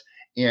to us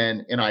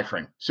in an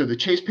iframe. So the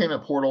Chase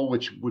payment portal,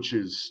 which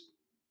is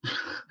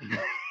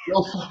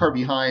so far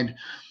behind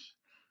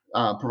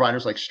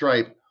providers like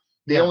Stripe,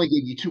 they only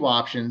gave you two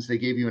options. They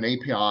gave you an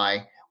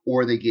API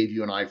or they gave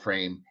you an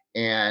iframe.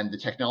 And the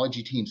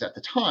technology teams at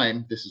the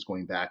time, this is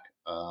going back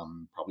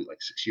probably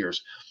like 6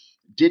 years,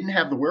 didn't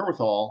have the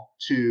wherewithal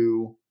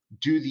to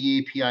do the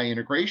API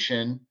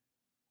integration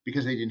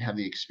because they didn't have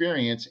the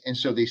experience. And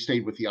so they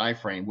stayed with the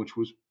iframe, which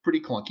was pretty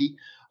clunky.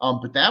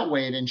 But that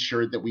way it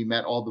ensured that we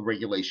met all the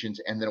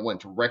regulations, and then it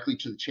went directly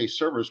to the Chase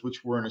servers,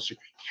 which were in a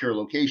secure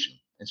location.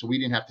 And so we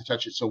didn't have to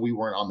touch it, so we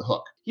weren't on the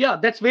hook. Yeah,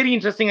 that's very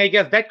interesting. I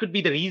guess that could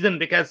be the reason,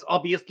 because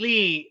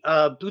obviously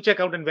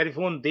 2Checkout and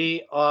VeriFone,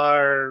 they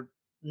are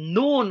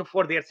known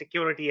for their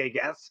security, I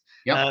guess.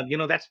 Yep.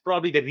 That's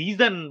probably the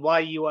reason why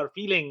you are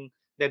feeling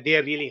that they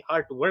are really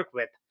hard to work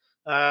with.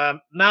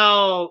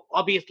 Now,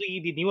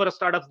 obviously, the newer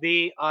startups,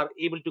 they are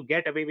able to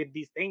get away with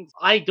these things.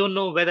 I don't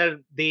know whether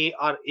they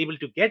are able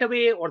to get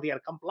away or they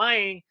are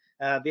complying.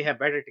 They have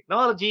better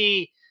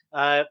technology.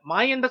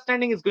 My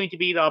understanding is going to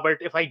be, Robert,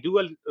 if I do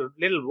a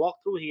little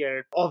walkthrough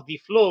here of the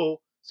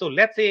flow. So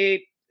let's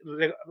say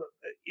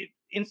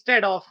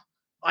instead of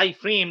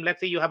iframe, let's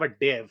say you have a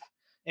div.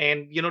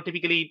 And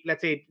typically,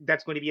 let's say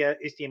that's going to be a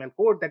HTML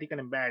code that you can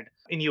embed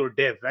in your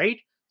div, right?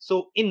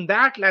 So in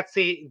that, let's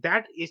say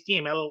that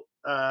HTML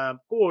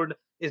code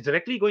is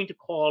directly going to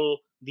call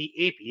the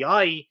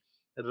API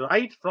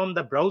right from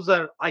the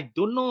browser. I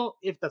don't know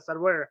if the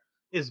server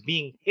is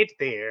being hit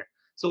there.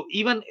 So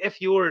even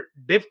if your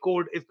div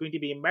code is going to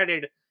be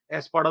embedded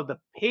as part of the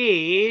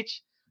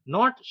page,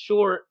 not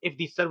sure if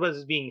the server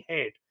is being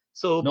hit.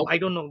 So Nope. I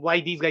don't know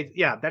why these guys.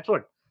 Yeah, that's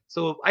what.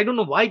 So I don't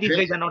know why these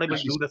guys are not able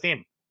to Actually, do the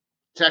same.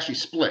 it's actually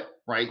split,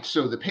 right?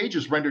 So the page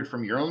is rendered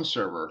from your own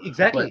server,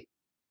 Exactly.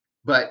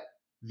 but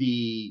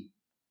the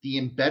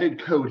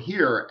embedded code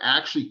here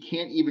actually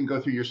can't even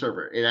go through your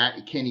server. It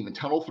can't even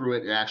tunnel through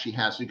it. It actually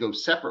has to go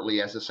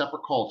separately as a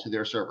separate call to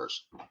their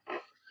servers.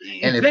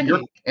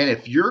 Exactly. And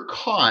if you're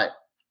caught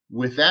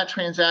with that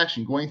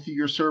transaction going through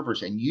your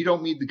servers and you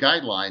don't meet the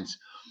guidelines,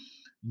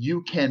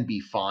 you can be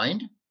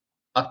fined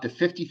up to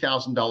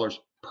 $50,000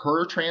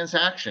 per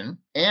transaction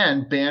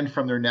and banned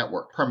from their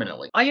network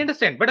permanently. I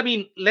understand. But I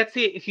mean, let's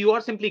say if you are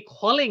simply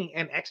calling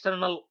an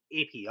external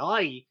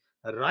API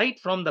right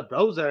from the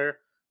browser,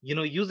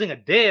 using a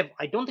div,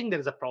 I don't think there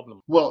is a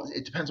problem. Well,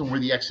 it depends on where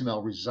the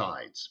XML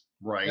resides,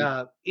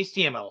 right?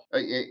 HTML.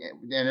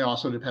 And it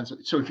also depends.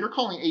 So if you're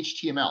calling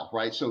HTML,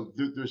 right? So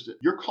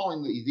you're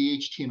calling the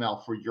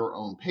HTML for your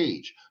own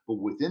page, but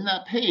within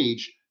that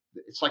page,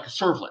 it's like a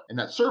servlet, and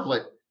that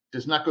servlet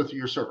does not go through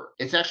your server.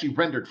 It's actually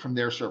rendered from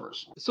their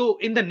servers. So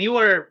in the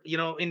newer,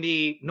 in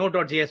the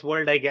Node.js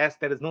world, I guess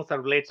there is no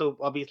servlet. So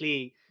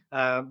obviously,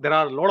 there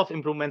are a lot of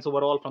improvements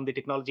overall from the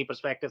technology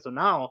perspective. So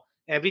now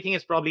everything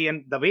is probably,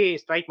 and the way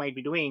Stripe might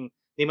be doing,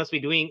 they must be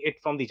doing it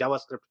from the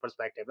JavaScript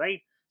perspective, right?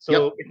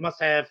 So Yep. it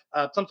must have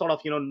some sort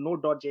of,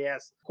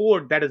 Node.js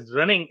code that is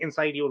running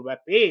inside your web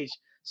page.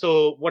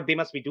 So what they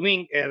must be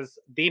doing is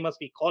they must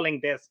be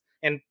calling this.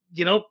 And,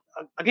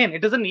 again,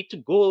 it doesn't need to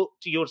go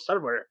to your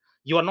server.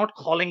 You are not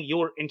calling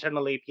your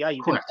internal API.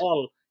 You Correct. can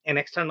call an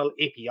external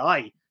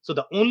API. So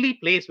the only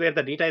place where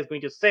the data is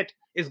going to sit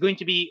is going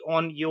to be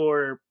on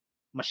your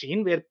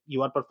machine where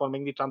you are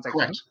performing the transaction,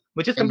 Correct.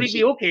 which is And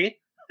completely okay.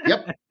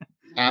 Yep.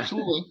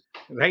 Absolutely.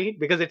 Right?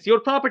 Because it's your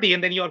property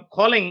and then you are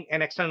calling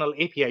an external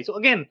API. So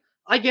again,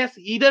 I guess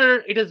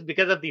either it is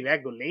because of the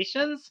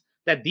regulations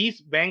that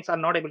these banks are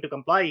not able to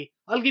comply.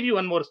 I'll give you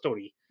one more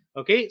story.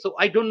 Okay. So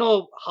I don't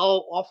know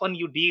how often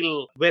you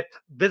deal with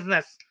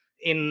business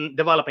in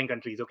developing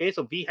countries. Okay.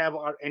 So we have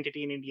our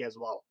entity in India as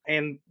well.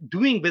 And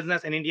doing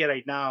business in India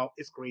right now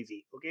is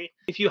crazy. Okay.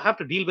 If you have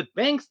to deal with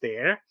banks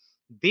there,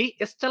 they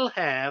still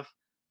have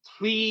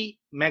 3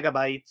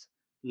 MB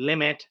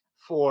limit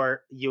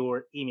for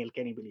your email.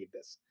 Can you believe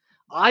this?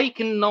 I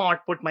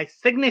cannot put my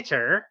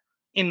signature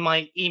in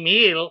my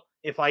email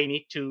if I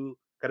need to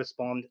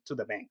correspond to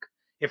the bank.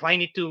 If I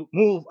need to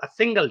move a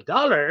single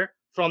dollar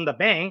from the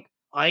bank,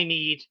 I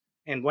need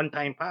a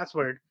one-time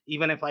password,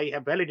 even if I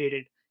have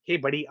validated, hey,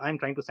 buddy, I'm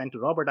trying to send to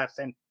Robert. I've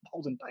sent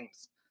 1,000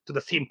 times to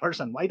the same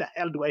person. Why the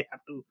hell do I have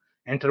to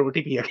enter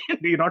OTP again?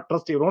 Do you not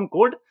trust your own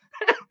code?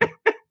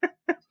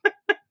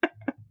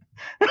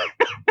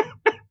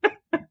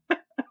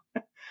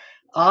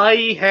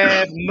 I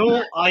have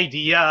no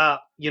idea,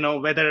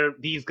 whether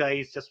these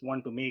guys just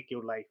want to make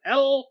your life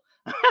hell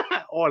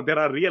or there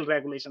are real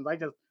regulations.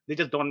 They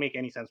just don't make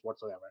any sense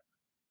whatsoever.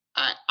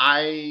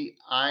 I'll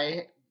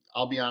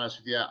be honest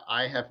with you.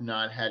 I have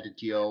not had to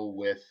deal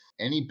with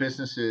any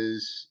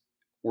businesses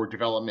or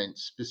development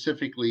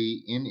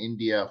specifically in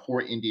India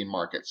for Indian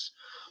markets.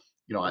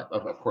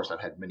 Of course, I've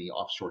had many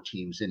offshore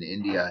teams in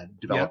India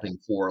developing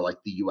for like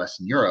the US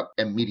and Europe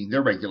and meeting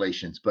their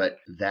regulations, but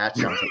that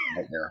sounds like a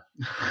nightmare.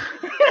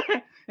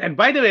 And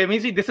by the way,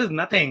 Amici, this is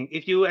nothing.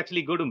 If you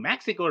actually go to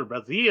Mexico or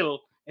Brazil,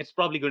 it's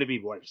probably going to be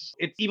worse.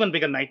 It's even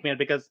bigger nightmare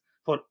because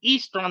for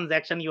each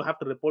transaction, you have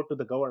to report to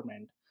the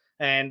government.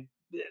 And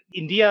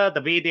India,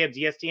 the way their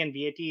GST and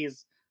VAT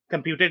is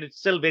computed, it's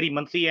still very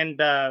monthly and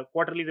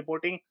quarterly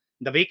reporting.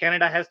 The way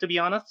Canada has, to be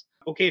honest.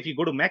 Okay, if you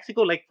go to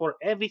Mexico, like for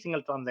every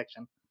single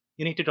transaction,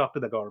 you need to talk to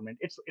the government.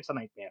 It's a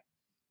nightmare.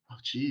 Oh,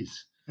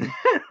 geez.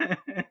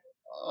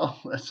 Oh,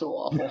 that's so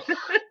awful.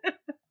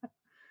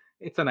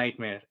 It's a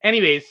nightmare.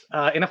 Anyways,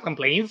 enough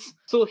complaints.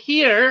 So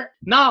here,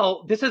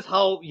 now, this is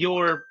how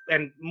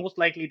and most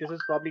likely this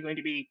is probably going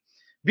to be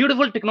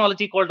beautiful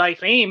technology called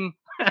iframe.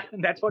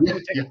 That's what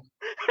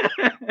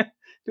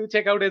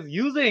 2Checkout is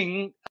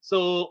using.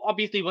 So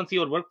obviously, once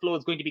your workflow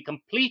is going to be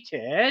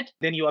completed,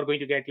 then you are going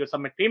to get your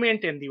submit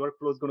payment and the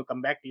workflow is going to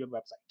come back to your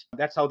website.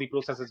 That's how the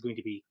process is going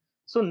to be.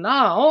 So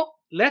now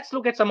let's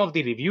look at some of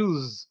the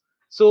reviews.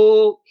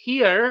 So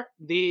here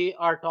they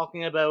are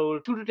talking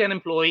about 2 to 10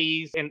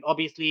 employees, and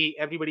obviously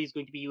everybody is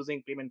going to be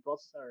using payment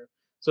processor.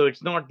 So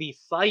it's not the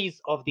size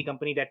of the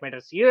company that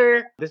matters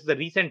here. This is a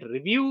recent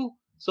review.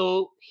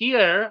 So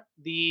here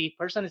the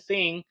person is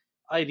saying,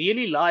 I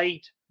really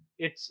liked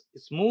its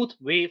smooth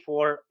way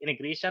for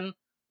integration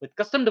with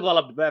custom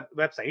developed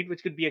website,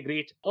 which could be a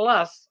great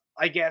plus.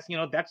 I guess,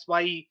 that's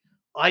why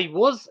I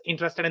was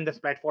interested in this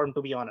platform,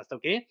 to be honest.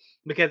 Okay.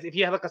 Because if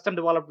you have a custom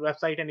developed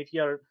website and if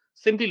you're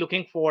simply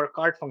looking for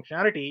cart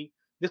functionality,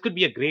 this could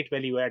be a great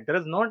value add. There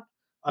is not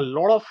a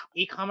lot of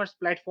e-commerce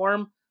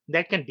platform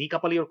that can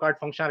decouple your cart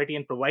functionality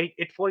and provide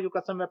it for your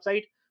custom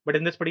website. But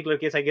in this particular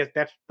case, I guess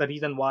that's the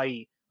reason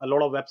why a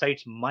lot of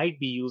websites might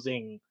be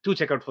using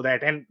 2Checkout for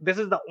that. And this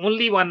is the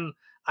only one,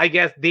 I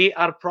guess, they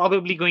are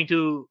probably going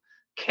to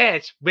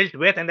catch built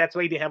with, and that's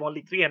why they have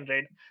only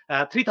 3,000,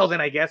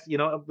 I guess,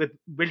 with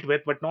built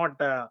with, but not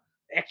the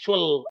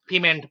actual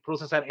payment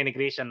processor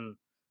integration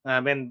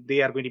when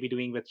they are going to be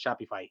doing with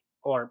Shopify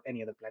or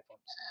any other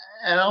platforms.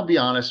 And I'll be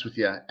honest with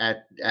you,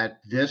 at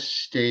this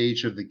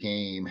stage of the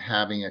game,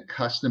 having a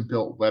custom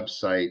built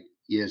website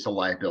is a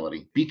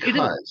liability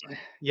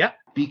Yeah.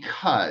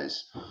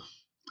 because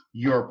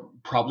you're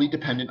probably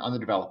dependent on the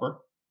developer.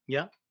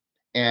 Yeah.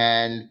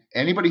 And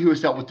anybody who has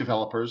dealt with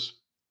developers,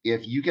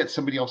 if you get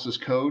somebody else's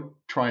code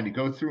trying to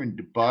go through and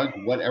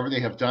debug whatever they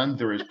have done,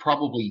 there is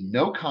probably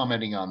no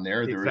commenting on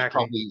there. There is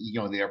probably,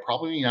 they are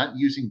probably not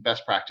using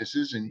best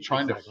practices and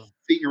trying to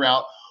figure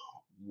out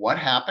what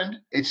happened.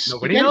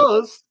 Nobody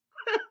knows.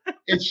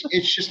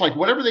 It's just like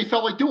whatever they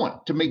felt like doing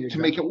to make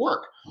it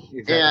work.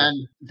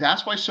 And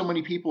that's why so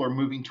many people are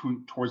moving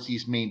towards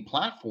these main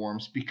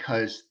platforms,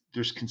 because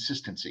there's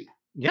consistency.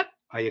 Yep,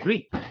 I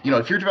agree.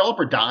 If your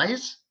developer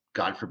dies,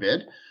 God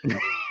forbid, good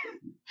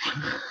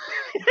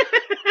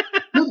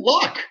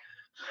luck.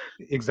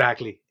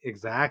 Exactly.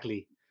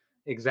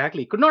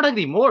 Could not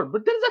agree more.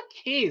 But there's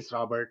a case,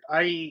 Robert.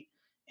 I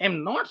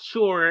am not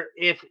sure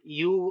if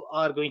you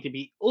are going to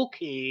be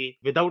okay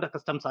without a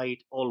custom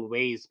site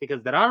always,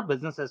 because there are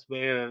businesses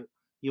where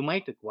you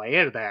might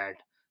require that.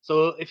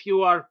 So if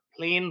you are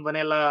plain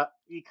vanilla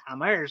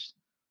e-commerce,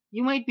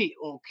 you might be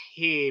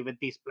okay with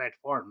these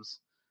platforms.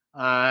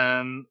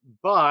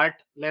 But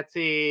let's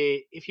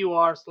say if you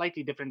are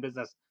slightly different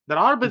business, there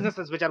are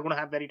businesses which are going to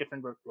have very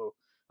different workflow.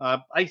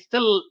 I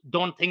still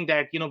don't think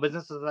that,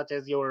 businesses such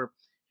as your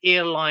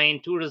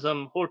airline,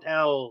 tourism,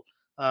 hotel,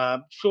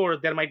 sure,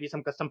 there might be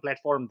some custom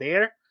platform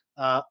there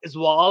as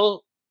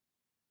well,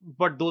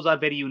 but those are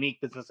very unique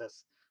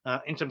businesses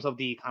in terms of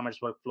the e-commerce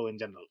workflow in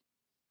general.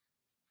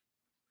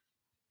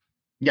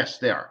 Yes,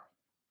 they are.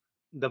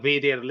 The way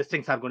their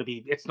listings are going to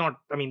be, it's not,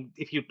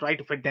 if you try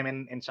to fit them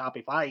in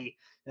Shopify,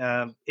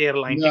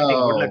 airline ticketing,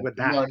 good luck with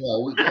that.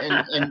 No.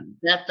 And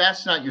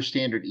that's not your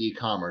standard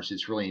e-commerce.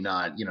 It's really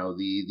not.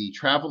 The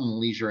travel and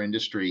leisure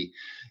industry,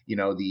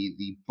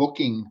 the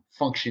booking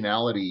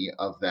functionality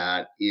of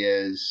that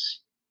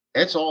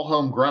it's all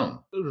homegrown.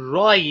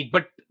 Right,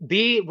 but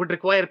they would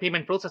require a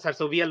payment processor.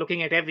 So we are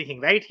looking at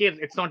everything right here.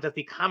 It's not just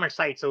the commerce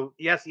site. So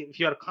yes, if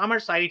you're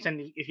commerce sites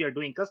and if you're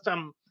doing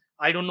custom,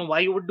 I don't know why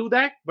you would do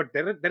that, but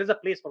there is a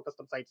place for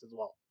custom sites as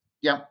well.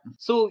 Yeah.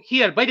 So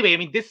here, by the way,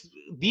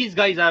 these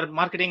guys are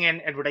marketing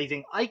and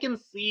advertising. I can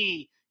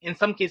see in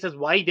some cases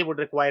why they would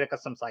require a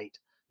custom site.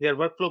 Their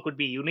workflow could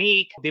be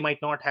unique. They might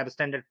not have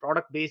standard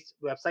product-based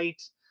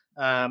websites.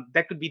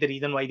 That could be the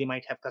reason why they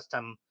might have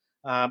custom.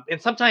 And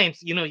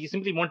sometimes, you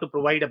simply want to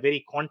provide a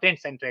very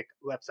content-centric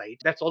website.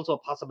 That's also a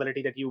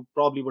possibility that you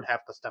probably would have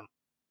custom.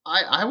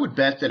 I would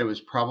bet that it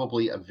was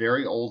probably a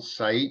very old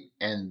site,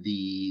 and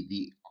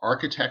the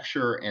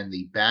architecture and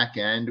the back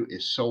end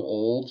is so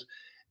old,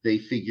 they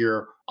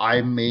figure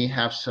I may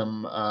have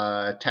some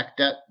tech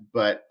debt,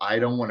 but I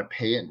don't want to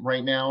pay it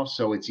right now.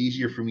 So it's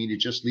easier for me to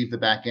just leave the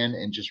back end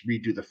and just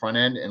redo the front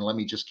end, and let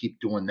me just keep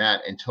doing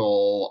that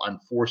until I'm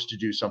forced to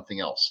do something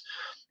else.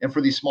 And for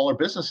these smaller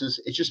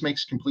businesses, it just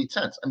makes complete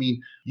sense.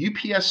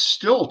 UPS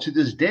still to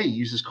this day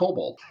uses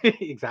COBOL.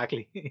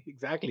 Exactly.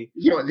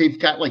 They've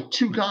got like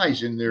 2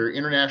 guys in their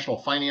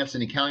international finance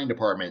and accounting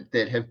department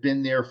that have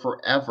been there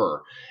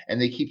forever.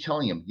 And they keep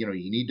telling them, you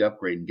need to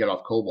upgrade and get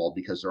off COBOL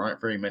because there aren't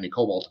very many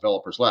COBOL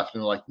developers left.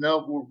 And they're like,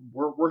 no,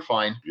 we're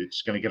fine.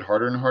 It's going to get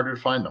harder and harder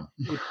to find them.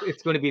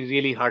 It's going to be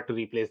really hard to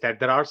replace that.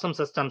 There are some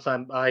systems,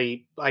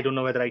 I don't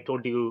know whether I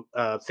told you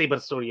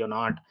Sabre story or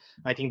not.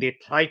 I think they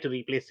tried to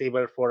replace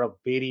Sabre for a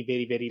very,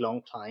 very, very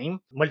long time.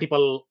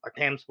 Multiple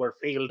attempts were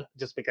failed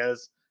just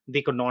because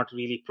they could not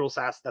really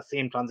process the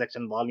same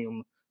transaction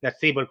volume that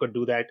Sabre could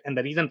do that. And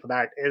the reason for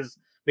that is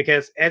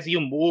because as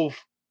you move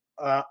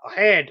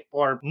ahead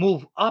or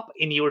move up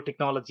in your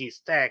technology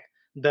stack,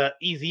 the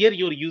easier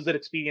your user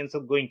experience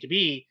is going to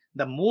be,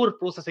 the more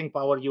processing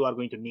power you are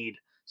going to need.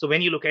 So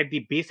when you look at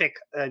the basic,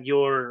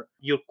 your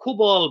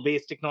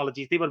COBOL-based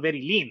technologies, they were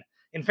very lean.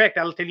 In fact,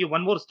 I'll tell you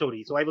one more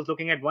story. So I was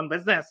looking at one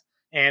business,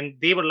 and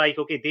they were like,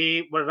 okay,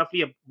 they were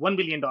roughly a $1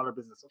 billion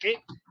business, okay?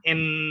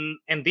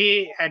 And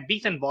they had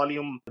decent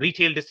volume,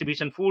 retail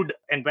distribution, food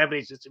and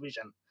beverage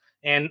distribution.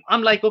 And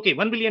I'm like, okay,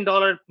 $1 billion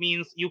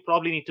means you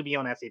probably need to be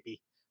on SAP.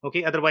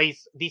 Okay,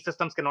 otherwise these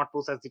systems cannot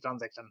process the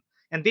transaction.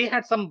 And they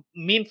had some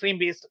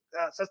mainframe-based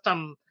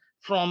system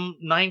from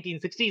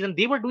 1960s, and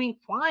they were doing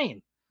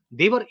fine.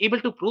 they were able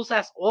to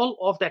process all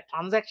of that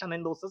transaction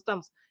in those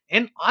systems.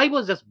 And I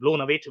was just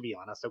blown away, to be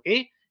honest.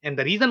 Okay. And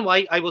the reason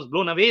why I was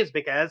blown away is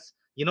because,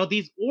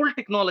 these old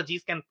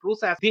technologies can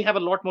process, they have a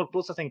lot more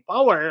processing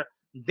power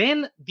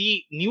than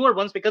the newer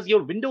ones, because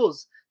your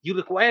Windows, you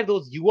require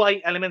those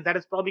UI elements that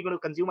is probably going to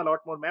consume a lot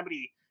more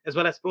memory as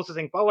well as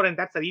processing power. And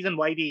that's the reason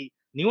why the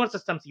newer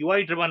systems,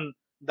 UI driven,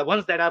 the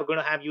ones that are going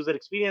to have user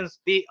experience,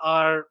 they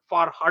are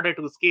far harder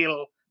to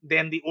scale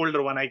than the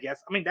older one, I guess.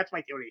 I mean, that's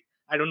my theory.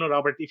 I don't know,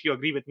 Robert, if you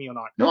agree with me or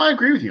not. No, I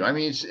agree with you. I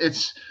mean,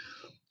 it's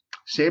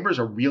Sabre is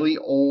a really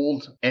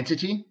old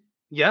entity.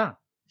 Yeah.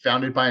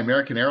 Founded by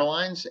American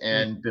Airlines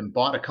and been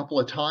bought a couple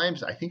of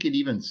times. I think it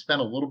even spent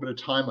a little bit of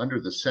time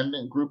under the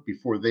Sendent Group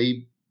before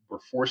they were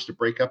forced to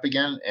break up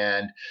again.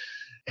 And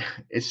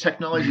its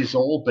technology is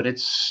old, but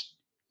it's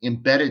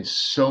embedded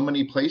so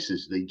many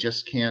places. They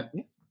just can't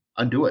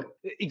undo it.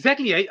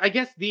 Exactly. I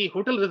guess the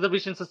hotel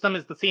reservation system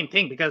is the same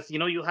thing, because,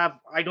 you have,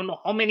 I don't know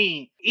how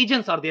many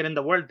agents are there in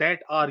the world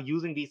that are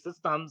using these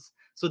systems.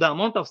 So the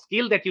amount of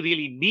scale that you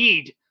really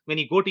need when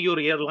you go to your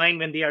airline,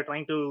 when they are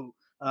trying to,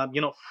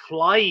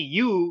 fly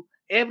you,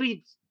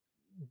 every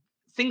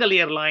single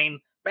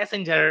airline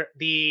passenger,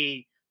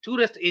 the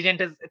tourist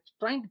agent is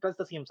trying to trust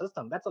the same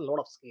system. That's a lot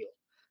of scale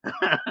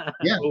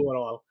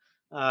overall.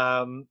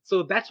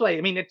 So that's why,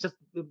 I mean, it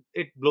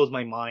blows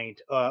my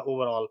mind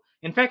overall.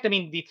 In fact, I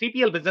mean, the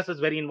 3PL business is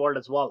very involved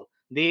as well.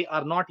 They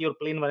are not your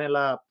plain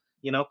vanilla,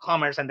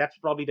 commerce, and that's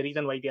probably the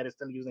reason why they are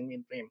still using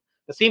mainframe.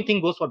 The same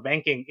thing goes for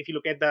banking. If you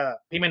look at the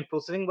payment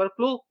processing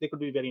workflow, they could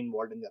be very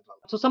involved in that.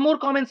 So some more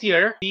comments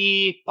here.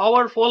 The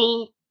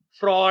powerful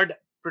fraud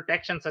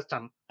protection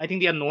system, I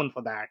think they are known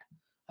for that.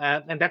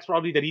 And that's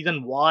probably the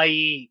reason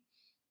why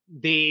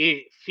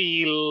they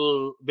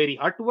feel very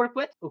hard to work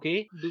with.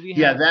 Okay. Do we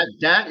have...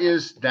 that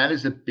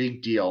is a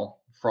big deal,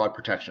 fraud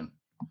protection.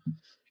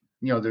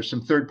 There's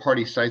some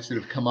third-party sites that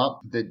have come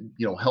up that,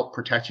 help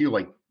protect you,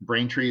 like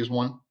Braintree is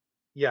one.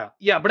 Yeah.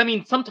 But I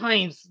mean,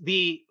 sometimes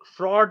the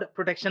fraud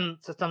protection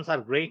systems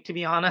are great, to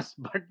be honest,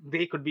 but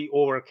they could be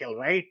overkill,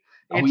 right?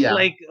 It's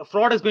like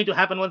fraud is going to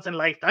happen once in a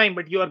lifetime,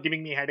 but you are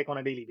giving me a headache on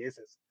a daily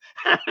basis.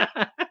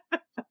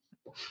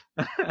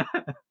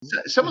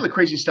 Some of the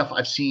crazy stuff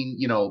I've seen,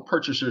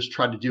 purchasers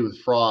try to do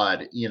with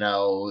fraud,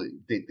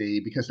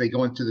 they because they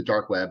go into the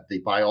dark web, they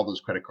buy all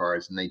those credit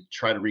cards and they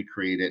try to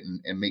recreate it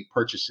and make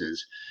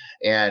purchases.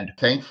 And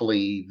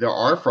thankfully, there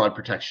are fraud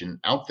protection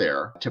out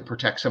there to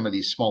protect some of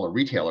these smaller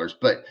retailers.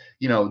 But,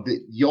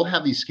 you'll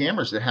have these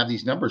scammers that have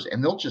these numbers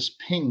and they'll just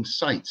ping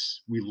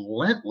sites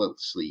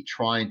relentlessly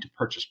trying to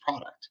purchase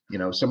product.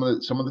 Some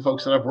of the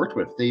folks that I've worked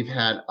with, they've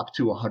had up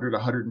to 100,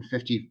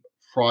 150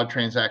 fraud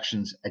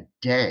transactions a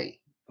day.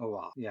 Oh,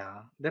 wow. Yeah,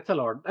 that's a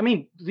lot. I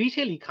mean,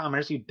 retail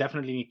e-commerce, you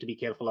definitely need to be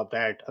careful of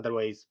that.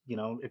 Otherwise,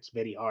 it's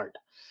very hard.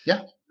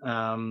 Yeah.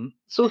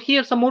 So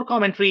here's some more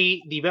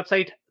commentary. The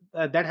website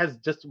that has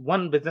just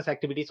one business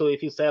activity. So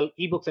if you sell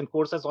ebooks and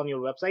courses on your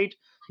website,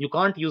 you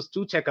can't use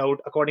 2Checkout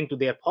according to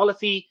their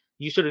policy.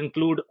 You should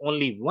include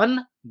only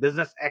one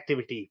business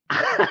activity.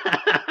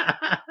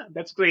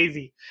 That's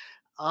crazy.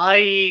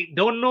 I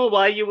don't know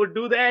why you would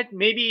do that.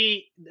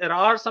 Maybe there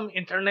are some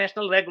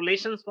international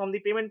regulations from the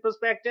payment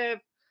perspective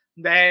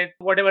that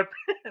whatever,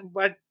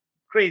 but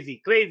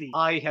crazy.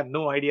 I have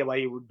no idea why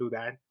you would do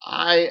that.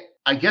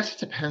 I guess it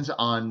depends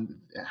on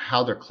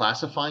how they're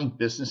classifying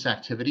business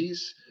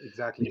activities.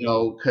 Exactly.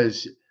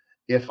 Because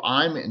if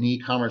I'm an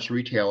e-commerce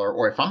retailer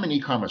or if I'm an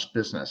e-commerce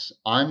business,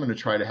 I'm going to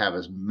try to have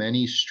as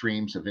many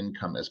streams of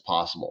income as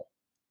possible,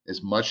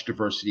 as much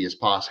diversity as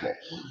possible.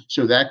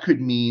 So that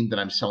could mean that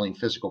I'm selling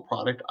physical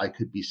product. I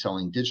could be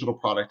selling digital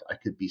product. I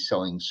could be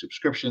selling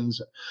subscriptions.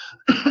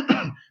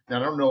 Now, I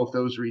don't know if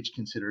those are each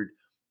considered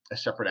a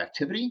separate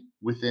activity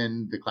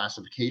within the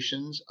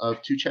classifications of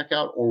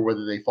 2Checkout or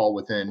whether they fall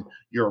within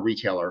you're a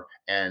retailer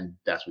and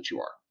that's what you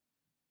are.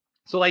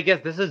 So I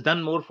guess this is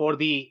done more for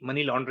the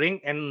money laundering.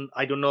 And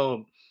I don't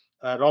know,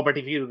 Robert,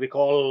 if you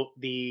recall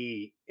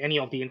any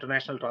of the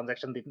international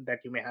transactions that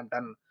you may have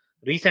done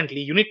recently,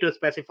 you need to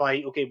specify,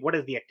 okay, what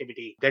is the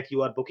activity that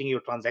you are booking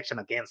your transaction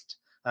against?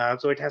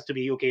 So it has to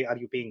be, okay, are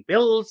you paying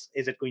bills?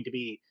 Is it going to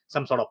be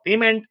some sort of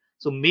payment?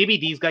 So maybe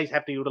these guys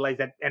have to utilize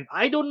that. And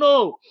I don't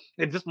know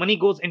if this money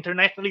goes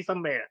internationally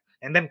somewhere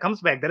and then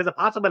comes back. There is a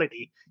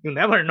possibility. You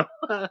never know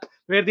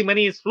where the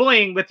money is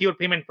flowing with your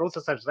payment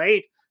processors,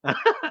 right?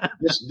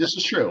 This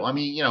is true. I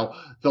mean,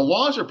 the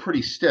laws are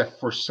pretty stiff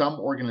for some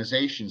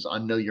organizations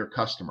on Know Your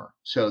Customer.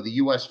 So the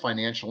U.S.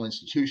 financial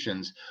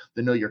institutions,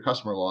 the Know Your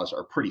Customer laws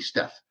are pretty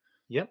stiff.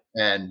 Yep.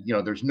 And,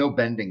 there's no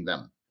bending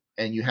them.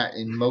 And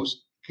in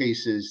most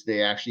cases,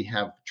 they actually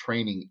have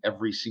training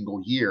every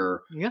single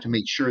year to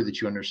make sure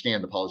that you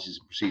understand the policies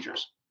and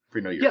procedures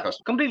for Know Your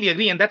Customer. Completely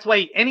agree. And that's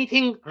why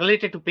anything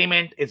related to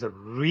payment is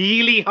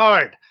really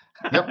hard.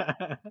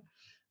 Yep.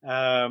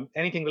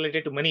 Anything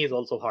related to money is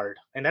also hard.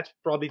 And that's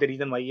probably the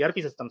reason why ERP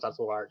systems are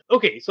so hard.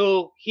 Okay,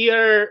 so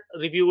here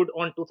reviewed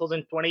on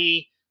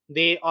 2020,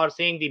 they are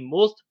saying the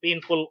most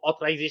painful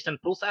authorization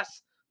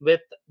process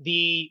with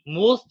the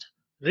most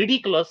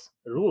ridiculous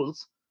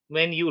rules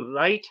when you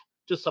write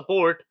to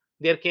support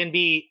there can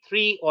be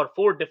 3 or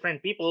 4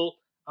 different people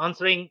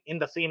answering in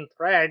the same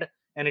thread,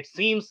 and it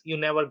seems you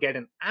never get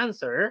an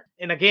answer.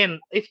 And again,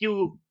 if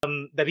you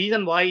the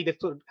reason why this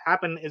could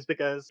happen is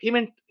because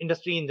payment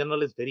industry in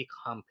general is very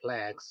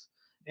complex,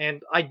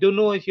 and I don't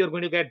know if you're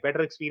going to get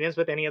better experience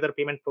with any other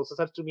payment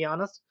processors, to be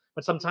honest,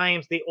 but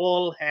sometimes they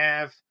all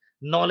have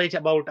knowledge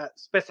about a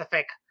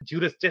specific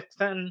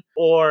jurisdiction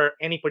or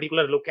any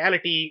particular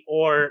locality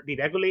or the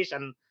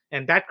regulation,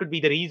 and that could be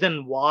the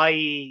reason why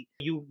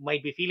you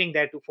might be feeling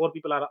that 4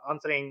 people are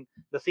answering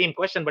the same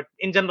question. But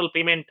in general,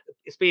 payment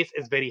space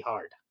is very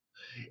hard.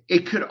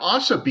 It could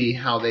also be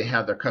how they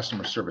have their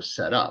customer service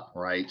set up,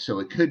 right? So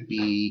it could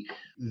be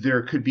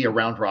there could be a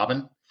round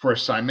robin for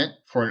assignment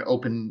for an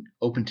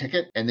open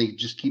ticket, and they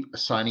just keep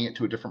assigning it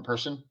to a different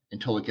person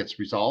until it gets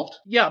resolved.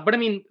 Yeah, but I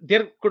mean,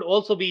 there could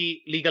also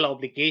be legal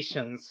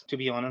obligations, to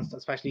be honest,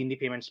 especially in the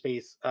payment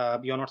space.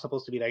 You're not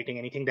supposed to be writing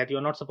anything that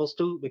you're not supposed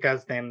to,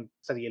 because then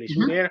it's a real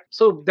issue there.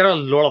 So there are a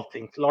lot of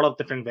things, a lot of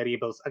different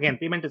variables. Again,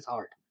 payment is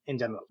hard in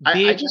general.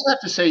 I just have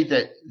to say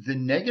that the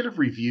negative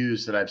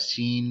reviews that I've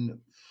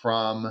seen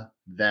from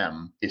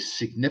them is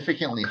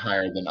significantly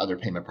higher than other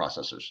payment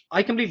processors.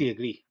 I completely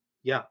agree.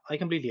 Yeah, I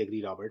completely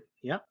agree, Robert.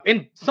 Yeah.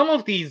 And some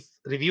of these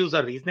reviews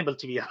are reasonable,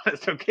 to be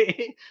honest.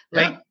 Okay.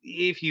 Like,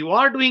 if you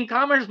are doing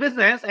commerce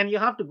business and you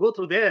have to go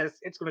through this,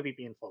 it's going to be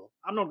painful.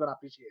 I'm not going to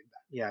appreciate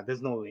that. Yeah,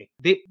 there's no way.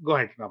 Go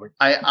ahead, Robert.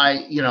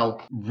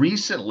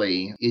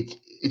 Recently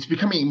it's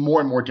becoming more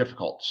and more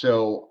difficult.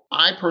 So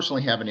I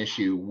personally have an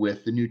issue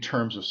with the new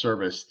terms of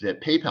service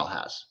that PayPal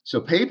has.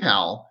 So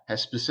PayPal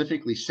has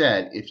specifically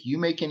said if you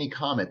make any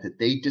comment that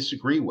they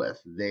disagree with,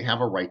 they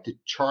have a right to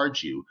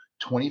charge you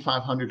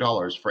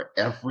 $2,500 for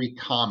every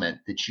comment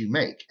that you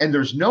make. And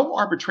there's no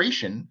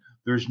arbitration.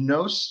 There's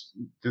no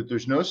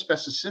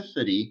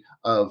specificity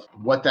of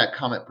what that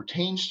comment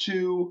pertains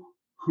to,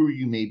 who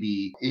you may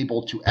be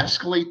able to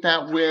escalate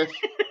that with.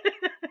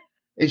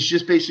 It's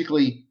just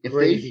basically, if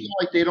they feel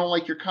like they don't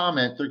like your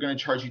comment, they're going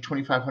to charge you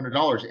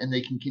 $2,500, and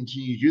they can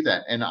continue to do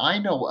that. And I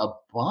know a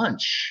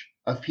bunch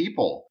of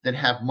people that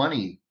have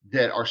money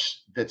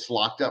that's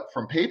locked up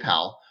from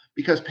PayPal,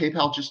 because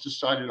PayPal just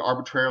decided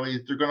arbitrarily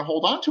that they're going to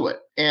hold on to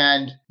it.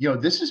 And,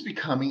 this is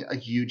becoming a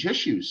huge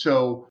issue.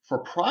 So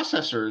for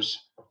processors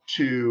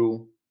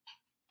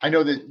I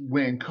know that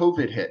when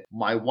COVID hit,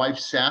 my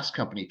wife's SaaS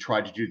company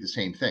tried to do the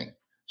same thing.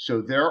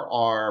 So there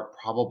are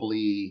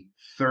probably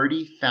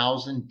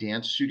 30,000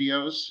 dance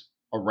studios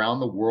around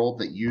the world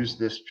that use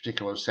this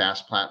particular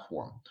SaaS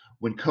platform.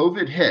 When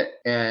COVID hit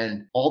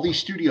and all these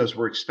studios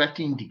were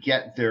expecting to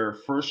get their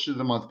first of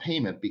the month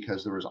payment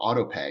because there was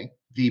auto pay,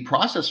 the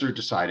processor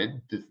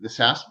decided, the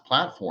SaaS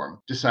platform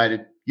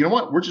decided, you know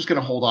what, we're just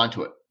going to hold on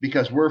to it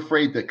because we're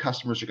afraid that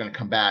customers are going to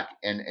come back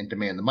and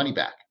demand the money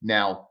back.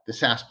 Now, the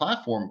SaaS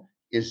platform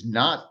is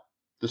not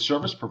the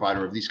service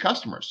provider of these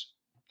customers.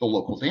 The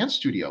local dance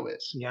studio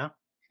is. Yeah.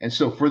 And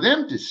so for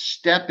them to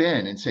step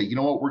in and say, you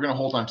know what, we're going to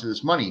hold on to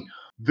this money,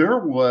 there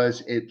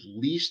was at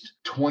least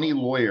 20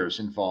 lawyers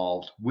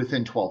involved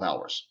within 12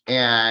 hours.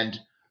 And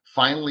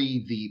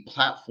finally, the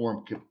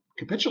platform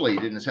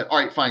capitulated and said, all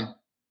right, fine,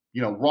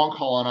 wrong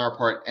call on our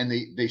part. And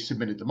they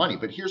submitted the money.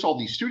 But here's all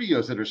these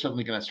studios that are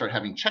suddenly going to start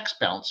having checks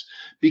bounce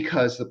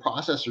because the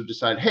processor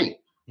decided, hey,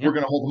 we're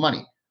going to hold the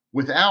money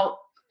without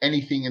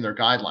anything in their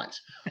guidelines.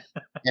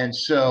 And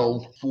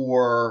so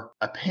for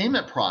a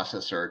payment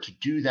processor to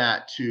do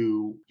that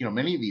to,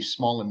 many of these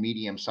small and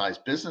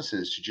medium-sized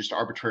businesses to just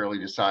arbitrarily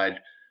decide,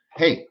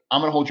 hey,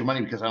 I'm going to hold your money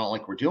because I don't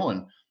like what we're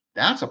doing,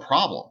 that's a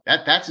problem.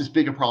 That's as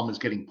big a problem as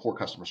getting poor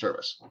customer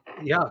service.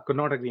 Yeah, could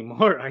not agree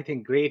more. I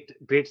think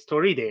great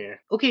story there.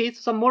 Okay,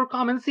 so some more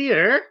comments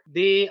here.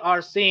 They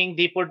are saying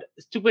they put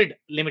stupid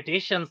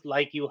limitations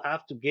like you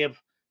have to give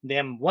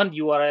them one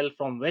URL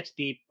from which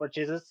the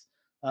purchases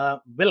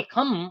will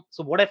come.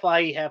 So what if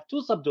I have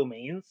 2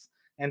 subdomains?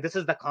 And this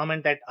is the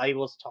comment that I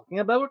was talking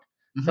about.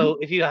 Mm-hmm. So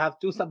if you have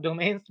 2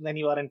 subdomains, then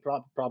you are in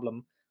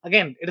problem.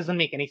 Again, it doesn't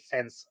make any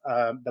sense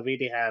the way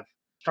they have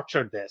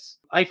structured this.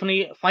 I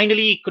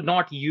finally could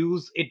not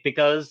use it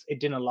because it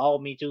didn't allow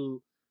me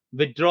to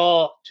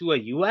withdraw to a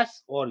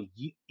US or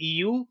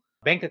EU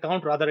bank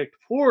account. Rather, it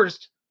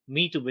forced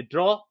me to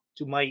withdraw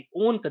to my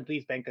own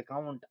country's bank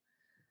account.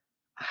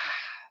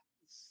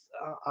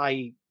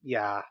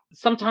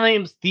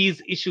 Sometimes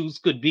these issues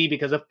could be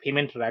because of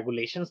payment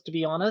regulations, to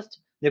be honest.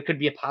 There could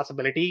be a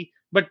possibility,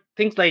 but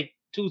things like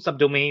 2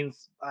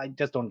 subdomains, I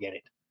just don't get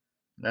it.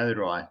 Neither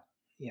do I.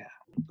 Yeah.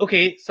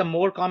 Okay, some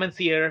more comments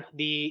here.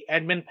 The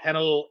admin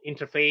panel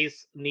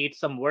interface needs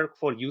some work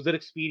for user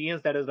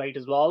experience. That is right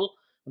as well.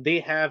 They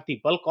have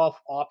the bulk of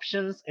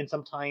options, and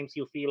sometimes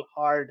you feel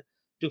hard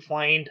to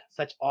find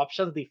such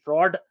options. The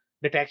fraud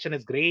detection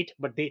is great,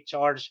 but they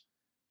charge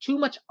too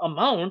much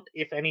amount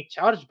if any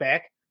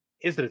chargeback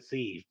is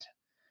received.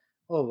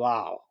 Oh,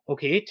 wow.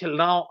 Okay, till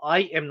now, I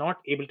am not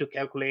able to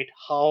calculate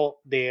how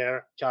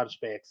their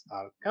chargebacks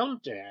are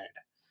counted.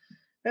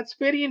 That's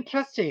very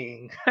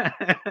interesting.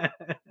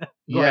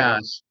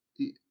 Yes.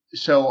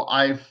 So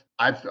I've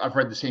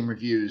read the same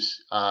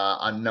reviews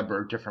on a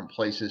number of different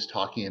places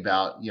talking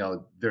about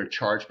their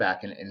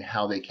chargeback and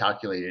how they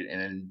calculate it,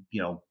 and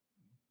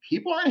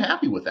people aren't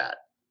happy with that.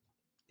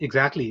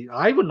 Exactly.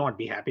 I would not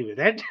be happy with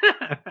it.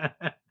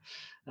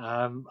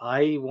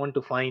 I want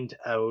to find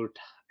out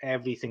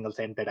every single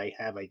cent that I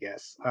have, I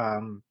guess.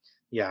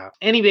 Yeah.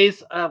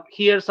 Anyways,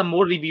 here's some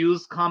more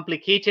reviews.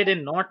 Complicated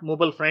and not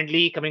mobile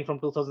friendly, coming from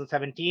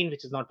 2017,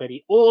 which is not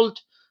very old.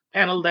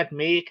 Panel that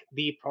make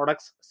the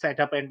products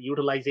setup and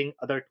utilizing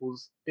other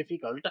tools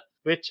difficult,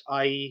 which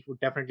I would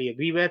definitely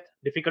agree with.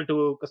 Difficult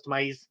to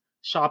customize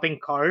shopping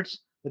carts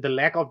with the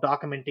lack of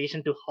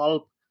documentation to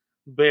help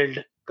build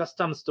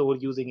custom store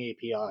using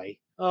API.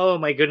 Oh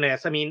my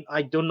goodness. I mean,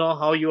 I don't know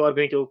how you are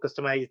going to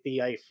customize the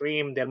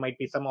iframe. There might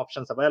be some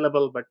options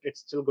available, but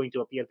it's still going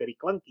to appear very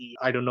clunky.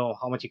 I don't know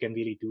how much you can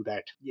really do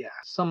that. Yeah.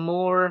 Some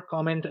more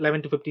comment: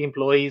 11 to 50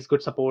 employees,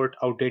 good support,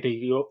 outdated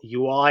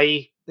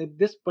UI.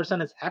 This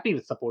person is happy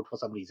with support for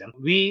some reason.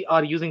 We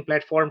are using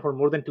platform for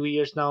more than 2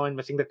 years now and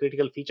missing the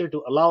critical feature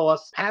to allow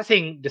us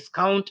passing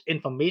discount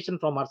information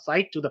from our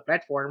site to the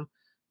platform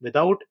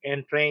without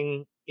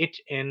entering it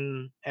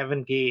in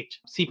Avangate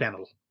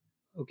cPanel.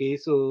 Okay,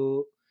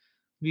 so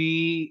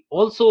we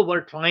also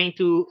were trying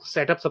to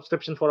set up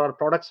subscription for our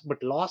products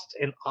but lost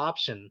an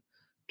option.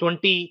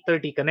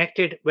 2030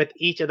 connected with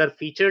each other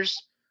features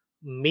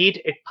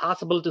made it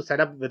possible to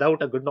set up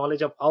without a good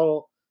knowledge of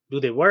how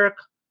do they work.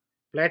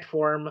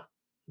 Platform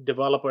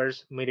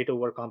developers made it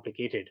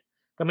overcomplicated.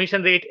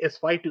 Commission rate is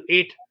 5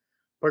 to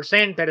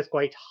 8%. That is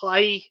quite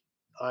high.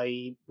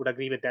 I would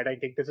agree with that. I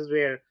think this is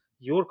where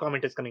your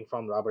comment is coming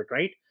from, Robert,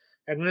 right?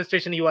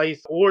 Administration UI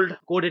is old,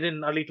 coded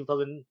in early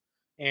 2000,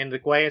 and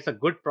requires a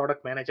good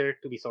product manager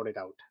to be sorted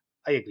out.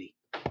 I agree.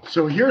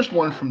 So here's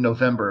one from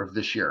November of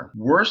this year.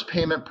 Worst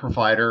payment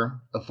provider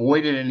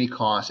avoided any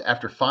costs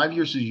after 5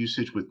 years of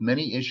usage with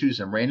many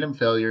issues and random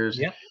failures.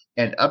 Yeah.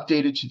 And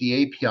updated to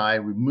the API,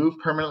 removed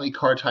permanently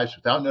card types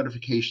without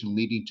notification,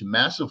 leading to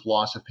massive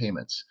loss of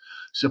payments.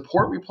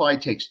 Support reply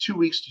takes 2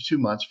 weeks to 2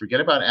 months.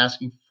 Forget about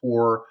asking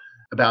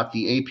about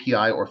the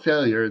API or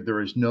failure. There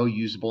is no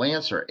usable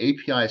answer.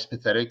 API is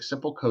pathetic.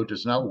 Simple code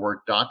does not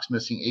work. Docs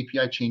missing.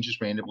 API changes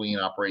randomly in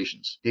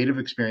operations. Date of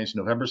experience,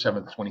 November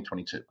 7th,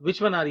 2022.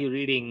 Which one are you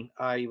reading?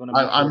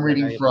 I'm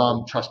reading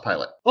from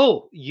Trustpilot.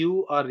 Oh,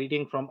 you are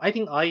reading from, I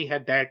think I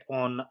had that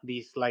on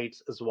the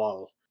slides as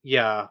well.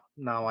 Yeah,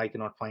 now I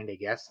cannot find, I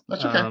guess.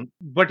 That's okay.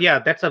 But yeah,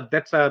 that's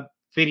a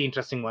very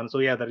interesting one. So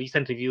yeah, the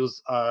recent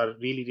reviews are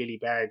really, really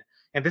bad.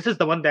 And this is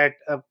the one that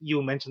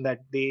you mentioned that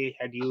they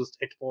had used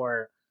it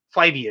for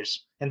 5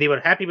 years and they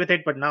were happy with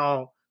it, but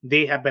now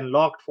they have been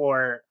locked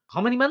for how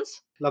many months?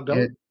 Locked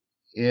down?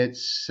 It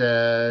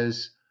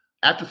says,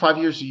 after 5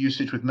 years of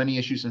usage with many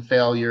issues and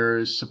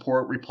failures,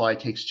 support reply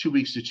takes 2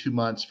 weeks to 2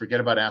 months. Forget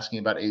about asking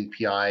about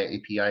API.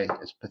 API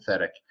is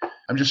pathetic.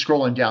 I'm just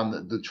scrolling down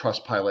the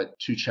Trustpilot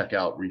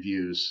 2Checkout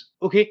reviews.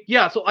 Okay,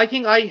 yeah, so I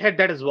think I had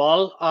that as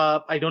well.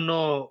 I don't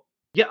know.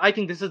 Yeah, I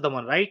think this is the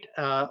one, right?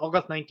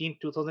 August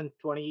 19th,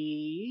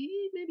 2020,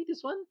 maybe this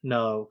one?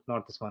 No,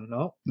 not this one,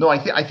 no. No,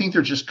 I think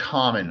they're just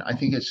common. I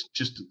think it's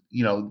just,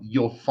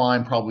 you'll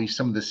find probably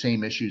some of the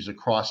same issues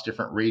across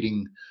different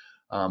rating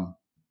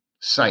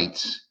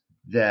sites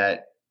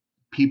that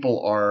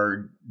people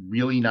are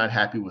really not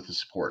happy with the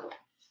support.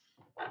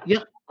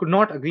 Yeah, could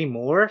not agree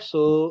more.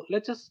 So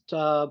let's just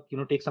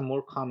take some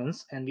more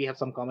comments, and we have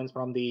some comments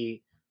from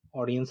the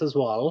audience as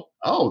well.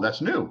 Oh,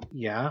 that's new.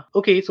 Yeah.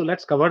 Okay, so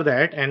let's cover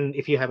that. And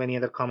if you have any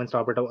other comments,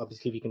 Robert,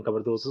 obviously we can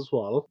cover those as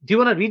well. Do you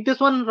want to read this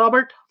one,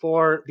 Robert,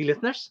 for the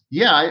listeners?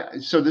 Yeah.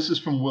 So this is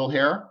from Will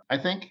Hare, I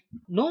think.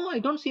 No, I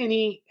don't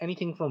see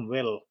anything from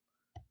Will.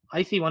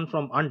 I see one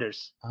from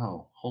Anders.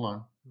 Oh, hold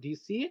on. Do you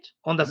see it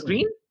on the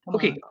screen?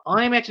 Okay,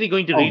 I'm actually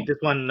going to read this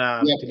one.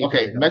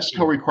 Okay,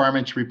 Mexico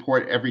requirement to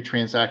report every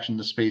transaction in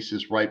the space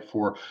is ripe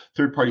for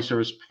third-party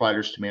service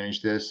providers to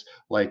manage this,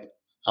 like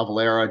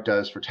Avalara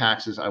does for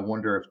taxes. I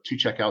wonder if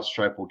 2Checkout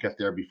Stripe will get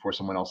there before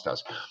someone else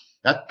does.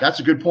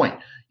 That's a good point.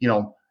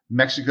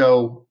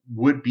 Mexico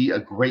would be a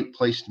great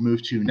place to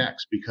move to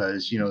next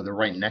because they're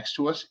right next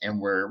to us,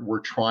 and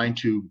we're trying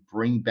to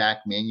bring back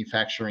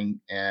manufacturing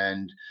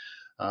and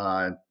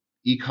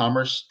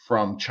e-commerce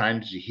from China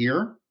to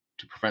here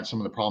to prevent some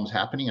of the problems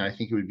happening. And I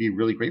think it would be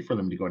really great for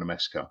them to go to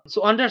Mexico.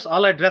 So Anders,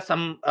 I'll address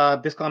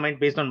this comment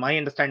based on my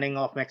understanding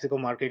of Mexico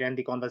market and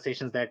the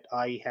conversations that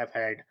I have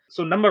had.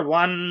 So number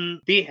one,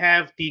 they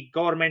have the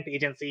government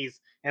agencies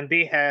and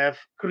they have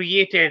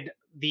created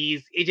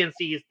these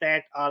agencies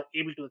that are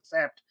able to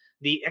accept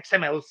the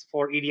XMLs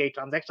for EDI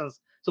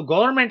transactions. So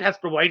government has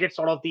provided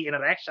sort of the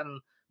interaction,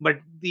 but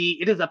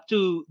it is up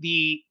to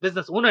the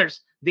business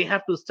owners. They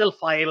have to still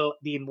file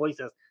the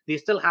invoices. They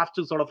still have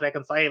to sort of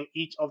reconcile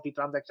each of the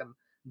transaction.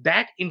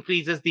 That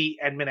increases the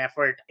admin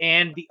effort.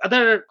 And the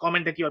other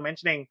comment that you're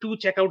mentioning,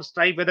 2Checkout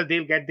Stripe, whether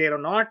they'll get there or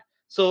not.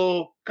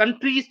 So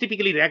countries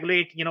typically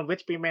regulate,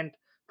 which payment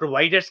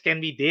providers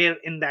can be there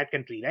in that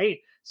country, right?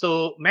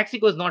 So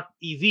Mexico is not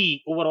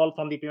easy overall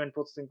from the payment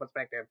processing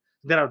perspective.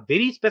 There are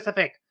very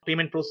specific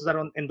payment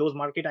processors in those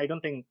markets. I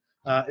don't think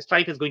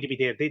Stripe is going to be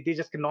there. They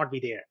just cannot be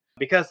there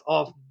because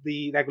of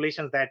the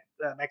regulations that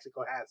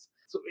Mexico has.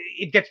 So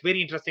it gets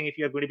very interesting if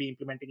you're going to be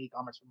implementing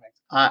e-commerce from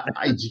Mexico.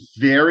 It's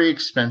very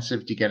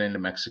expensive to get into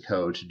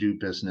Mexico to do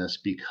business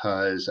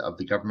because of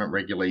the government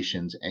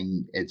regulations,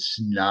 and it's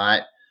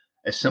not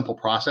a simple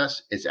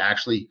process. It's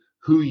actually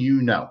who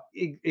you know.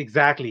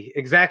 Exactly.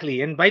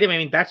 And by the way, I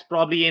mean, that's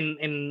probably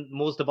in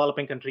most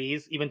developing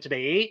countries, even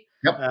today.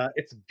 Yep.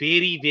 It's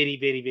very, very,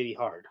 very, very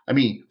hard. I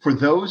mean, for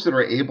those that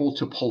are able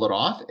to pull it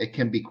off, it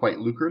can be quite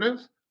lucrative,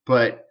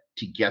 but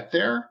to get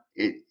there,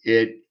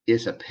 it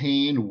is a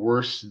pain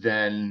worse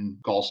than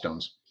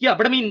gallstones. Yeah,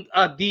 but I mean,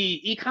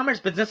 the e-commerce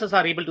businesses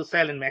are able to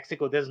sell in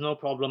Mexico. There's no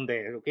problem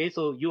there. Okay,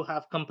 so you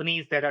have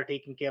companies that are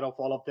taking care of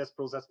all of this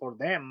process for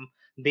them.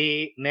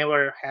 They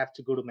never have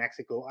to go to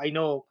Mexico. I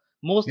know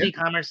most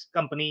e-commerce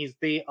companies,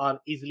 they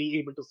are easily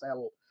able to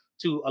sell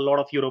to a lot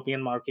of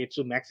European markets,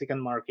 to Mexican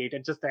market.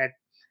 It's just that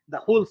the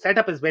whole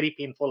setup is very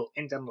painful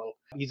in general.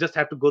 You just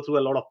have to go through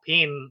a lot of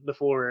pain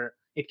before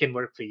it can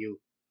work for you.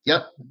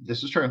 Yep,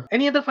 this is true.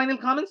 Any other final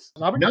comments,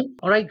 Robert? No.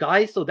 All right,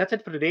 guys. So that's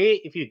it for today.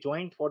 If you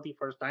joined for the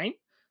first time,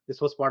 this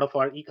was part of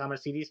our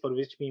e-commerce series for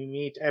which we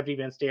meet every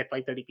Wednesday at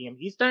 5:30 p.m.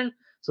 Eastern.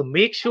 So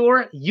make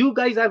sure you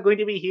guys are going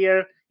to be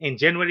here in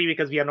January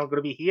because we are not going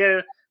to be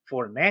here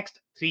for next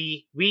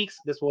 3 weeks.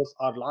 This was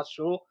our last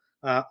show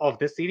of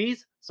this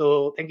series.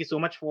 So thank you so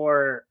much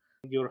for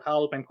your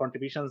help and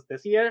contributions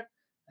this year.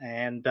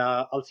 And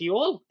I'll see you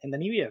all in the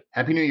new year.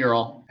 Happy New Year,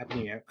 all. Happy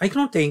New Year. I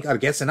cannot thank our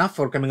guests enough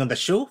for coming on the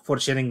show, for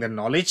sharing their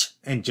knowledge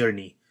and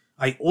journey.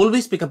 I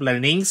always pick up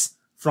learnings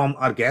from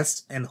our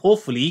guests, and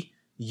hopefully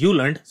you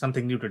learned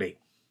something new today.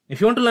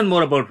 If you want to learn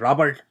more about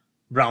Robert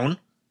Brown,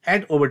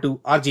 head over to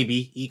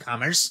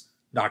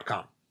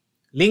rgbecommerce.com.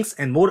 Links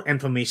and more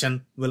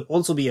information will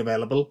also be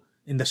available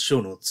in the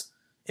show notes.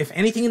 If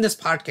anything in this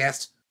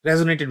podcast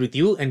resonated with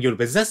you and your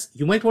business,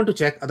 you might want to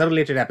check other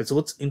related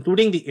episodes,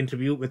 including the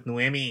interview with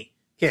Noemi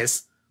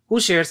Kiss, who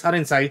shares her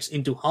insights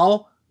into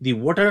how the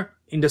water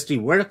industry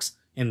works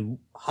and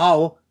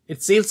how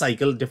its sales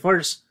cycle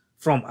differs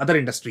from other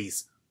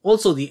industries.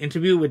 Also, the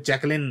interview with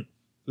Jacqueline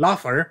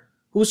Laffer,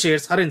 who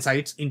shares her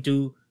insights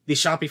into the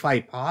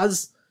Shopify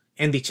pause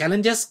and the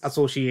challenges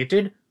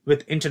associated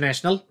with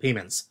international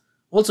payments.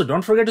 Also,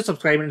 don't forget to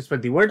subscribe and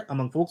spread the word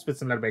among folks with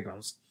similar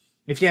backgrounds.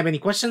 If you have any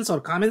questions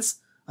or comments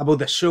about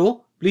the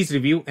show, please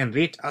review and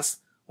rate us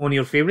on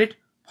your favorite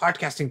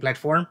podcasting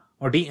platform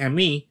or DM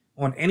me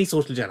on any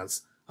social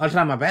channels. I'll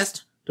try my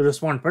best to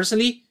respond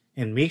personally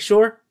and make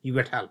sure you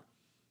get help.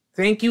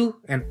 Thank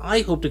you, and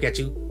I hope to catch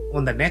you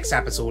on the next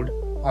episode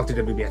of the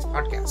WBS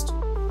Podcast.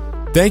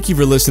 Thank you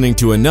for listening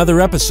to another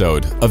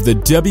episode of the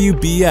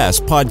WBS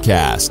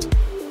Podcast.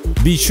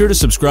 Be sure to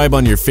subscribe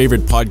on your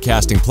favorite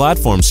podcasting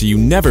platform so you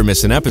never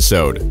miss an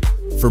episode.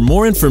 For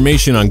more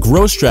information on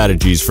growth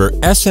strategies for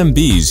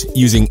SMBs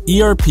using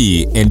ERP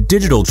and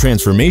digital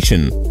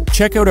transformation,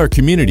 check out our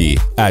community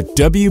at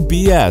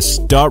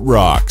WBS.rocks.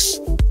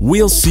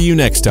 We'll see you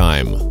next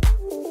time.